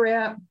 Wherever you're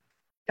at,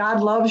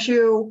 God loves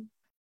you.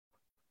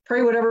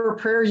 Pray whatever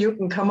prayer you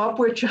can come up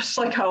with, just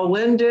like how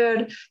Lynn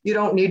did. You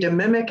don't need to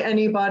mimic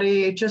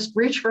anybody. Just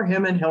reach for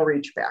him and he'll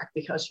reach back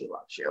because he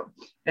loves you.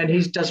 And he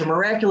does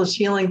miraculous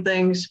healing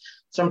things.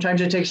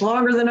 Sometimes it takes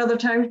longer than other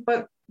times,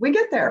 but we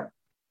get there,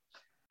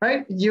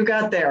 right? You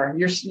got there.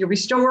 You'll be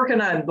still working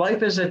on.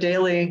 Life is a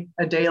daily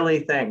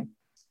thing.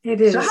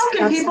 It is. So how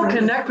can people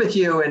connect with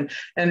you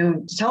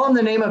and tell them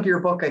the name of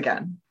your book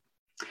again?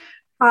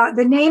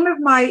 The name of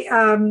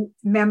my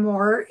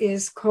memoir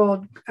is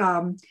called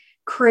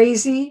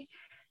Crazy,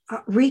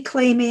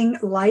 Reclaiming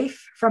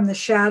Life from the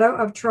Shadow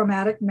of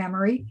Traumatic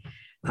Memory.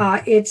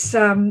 It's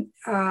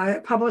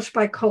published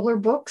by Kohler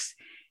Books,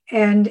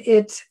 and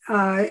it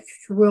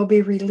will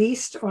be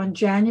released on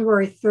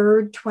January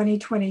 3rd,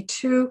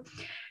 2022.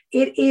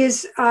 It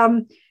is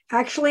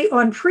actually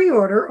on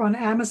pre-order on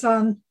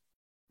Amazon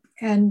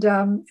and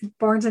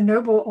Barnes &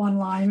 Noble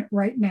online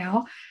right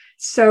now.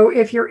 So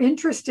if you're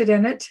interested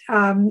in it,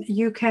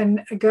 you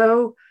can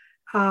go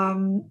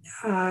to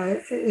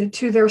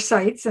their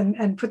sites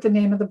and put the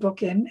name of the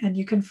book in, and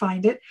you can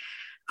find it.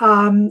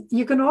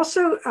 You can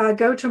also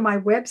go to my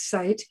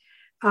website,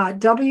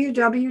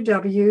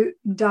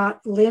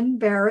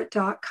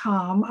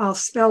 www.lynnbarrett.com. I'll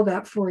spell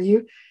that for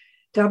you,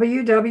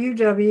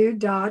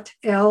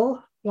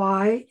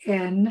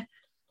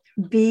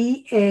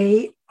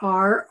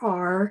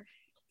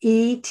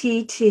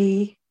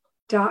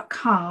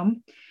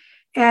 www.lynnbarrett.com.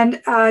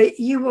 And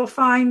you will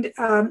find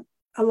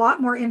a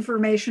lot more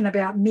information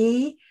about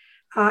me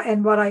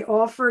and what I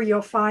offer.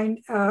 You'll find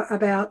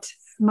about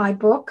my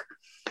book.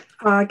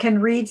 Can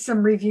read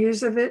some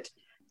reviews of it.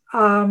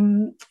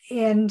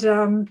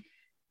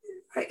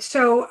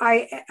 So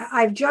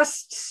I've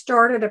just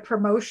started a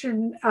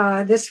promotion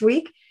this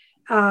week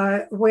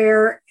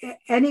where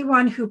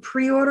anyone who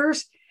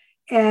pre-orders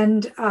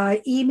and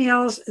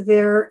emails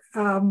their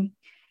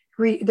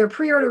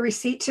pre-order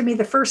receipt to me,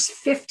 the first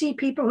 50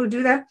 people who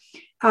do that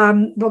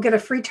will get a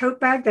free tote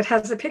bag that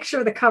has a picture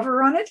of the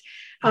cover on it.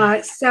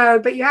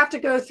 But you have to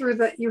go through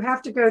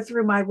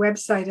my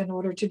website in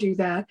order to do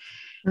that.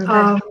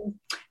 Okay.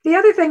 The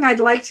other thing I'd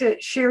like to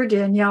share,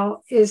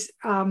 Danielle, is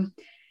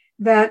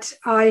that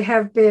I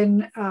have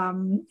been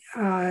on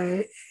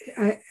my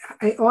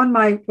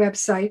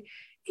website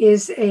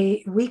is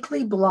a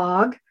weekly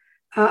blog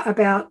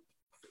about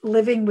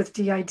living with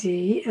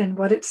DID and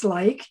what it's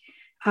like.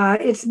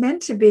 It's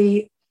meant to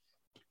be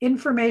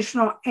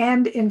informational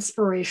and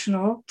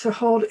inspirational, to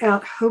hold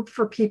out hope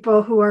for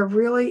people who are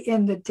really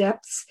in the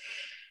depths,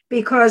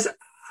 because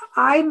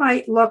I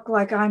might look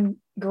like I'm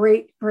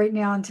great right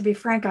now, and to be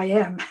frank, I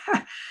am.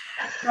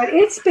 But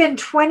it's been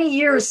 20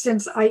 years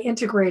since I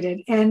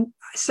integrated. And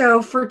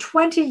so for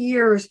 20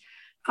 years,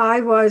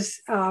 I was,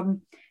 I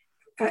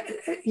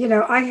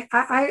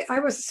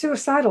was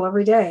suicidal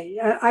every day.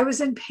 I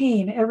was in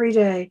pain every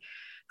day.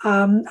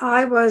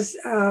 I was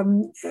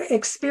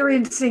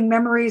experiencing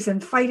memories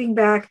and fighting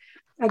back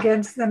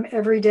against them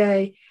every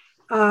day.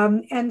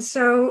 And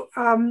so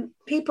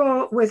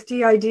people with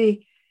DID,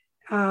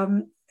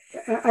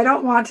 I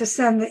don't want to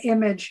send the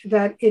image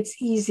that it's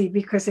easy,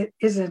 because it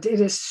isn't. It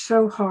is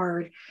so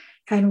hard,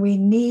 and we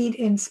need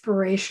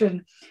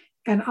inspiration.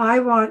 And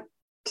I want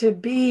to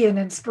be an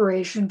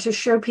inspiration to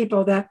show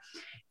people that,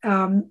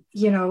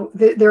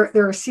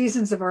 there are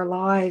seasons of our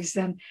lives,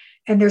 and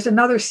there's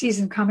another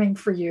season coming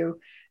for you.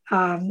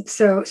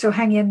 So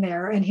hang in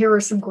there. And here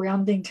are some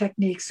grounding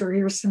techniques, or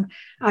here's some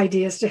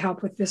ideas to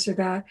help with this or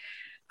that.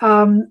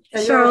 And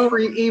you have a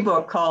free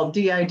ebook called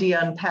DID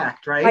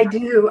Unpacked, right? I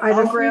do.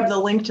 I'll grab the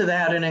link to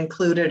that and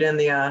include it in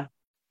the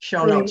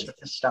show notes with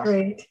this stuff.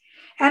 Great.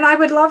 And I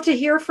would love to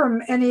hear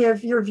from any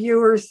of your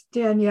viewers,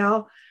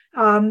 Danielle.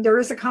 There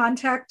is a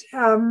contact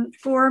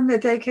form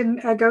that they can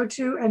go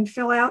to and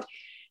fill out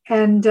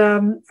and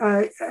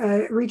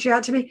reach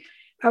out to me.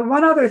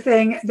 One other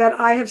thing that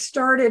I have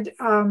started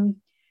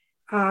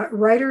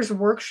writers'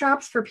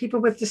 workshops for people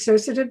with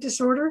dissociative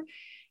disorder.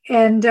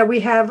 And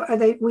we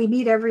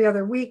meet every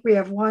other week. We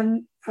have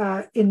one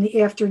in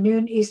the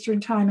afternoon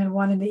Eastern time and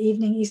one in the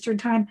evening Eastern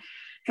time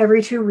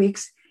every 2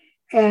 weeks.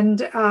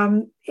 And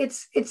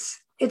it's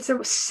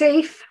a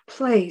safe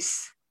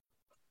place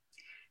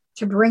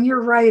to bring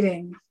your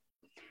writing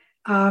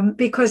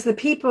because the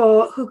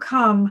people who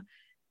come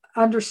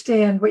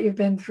understand what you've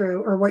been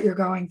through or what you're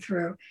going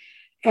through.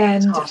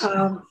 And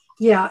awesome.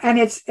 And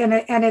it's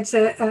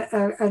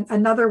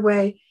another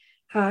way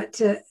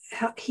to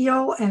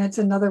heal, and it's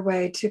another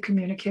way to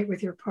communicate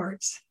with your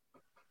parts.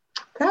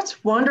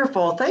 That's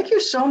wonderful. Thank you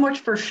so much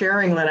for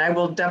sharing, Lynn. I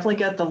will definitely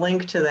get the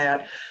link to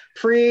that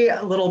free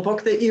little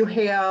book that you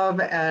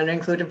have and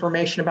include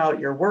information about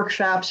your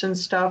workshops and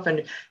stuff.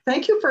 And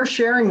thank you for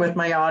sharing with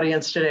my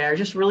audience today. I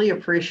just really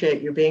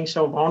appreciate you being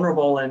so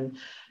vulnerable and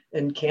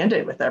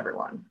candid with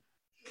everyone.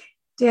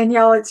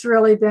 Danielle, it's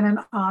really been an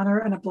honor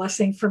and a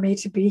blessing for me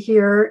to be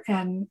here.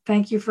 And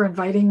thank you for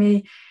inviting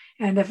me.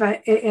 And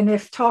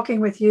if talking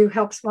with you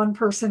helps one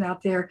person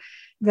out there,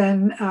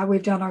 then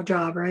we've done our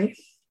job, right?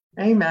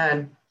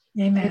 Amen.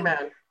 Amen.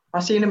 Amen.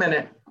 I'll see you in a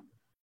minute.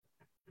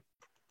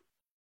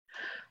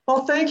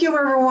 Well, thank you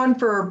everyone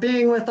for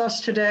being with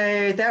us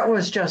today. That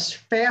was just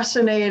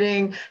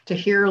fascinating to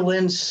hear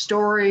Lynn's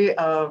story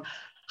of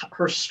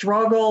her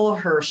struggle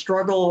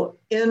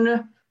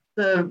in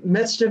the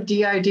midst of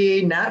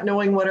DID, not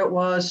knowing what it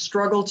was,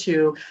 struggle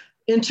to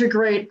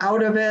integrate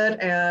out of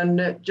it,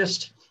 and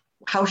just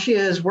how she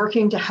is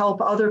working to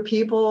help other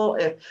people.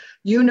 If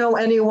you know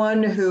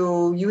anyone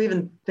who you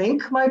even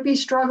think might be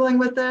struggling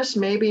with this,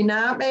 maybe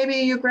not, maybe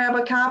you grab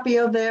a copy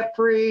of that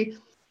free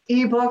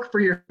ebook for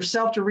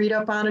yourself to read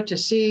up on it, to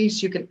see,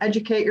 so you can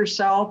educate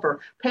yourself or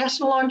pass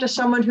it along to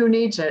someone who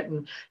needs it.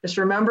 And just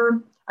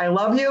remember, I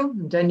love you.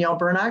 I'm Danielle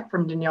Burnock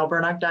from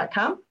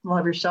DanielleBurnock.com.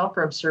 Love yourself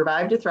from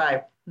Survive to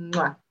Thrive.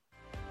 Mwah.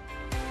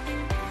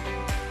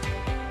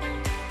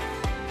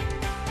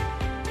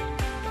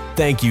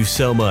 Thank you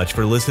so much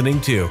for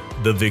listening to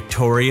the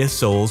Victorious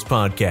Souls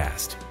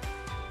Podcast.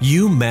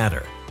 You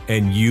matter,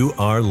 and you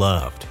are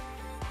loved.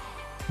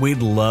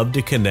 We'd love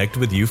to connect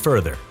with you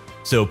further,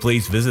 so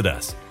please visit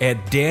us at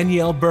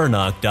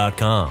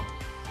DanielleBurnock.com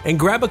and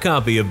grab a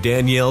copy of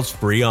Danielle's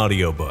free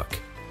audiobook.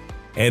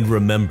 And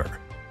remember,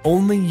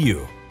 only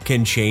you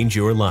can change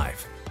your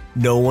life.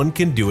 No one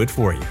can do it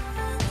for you.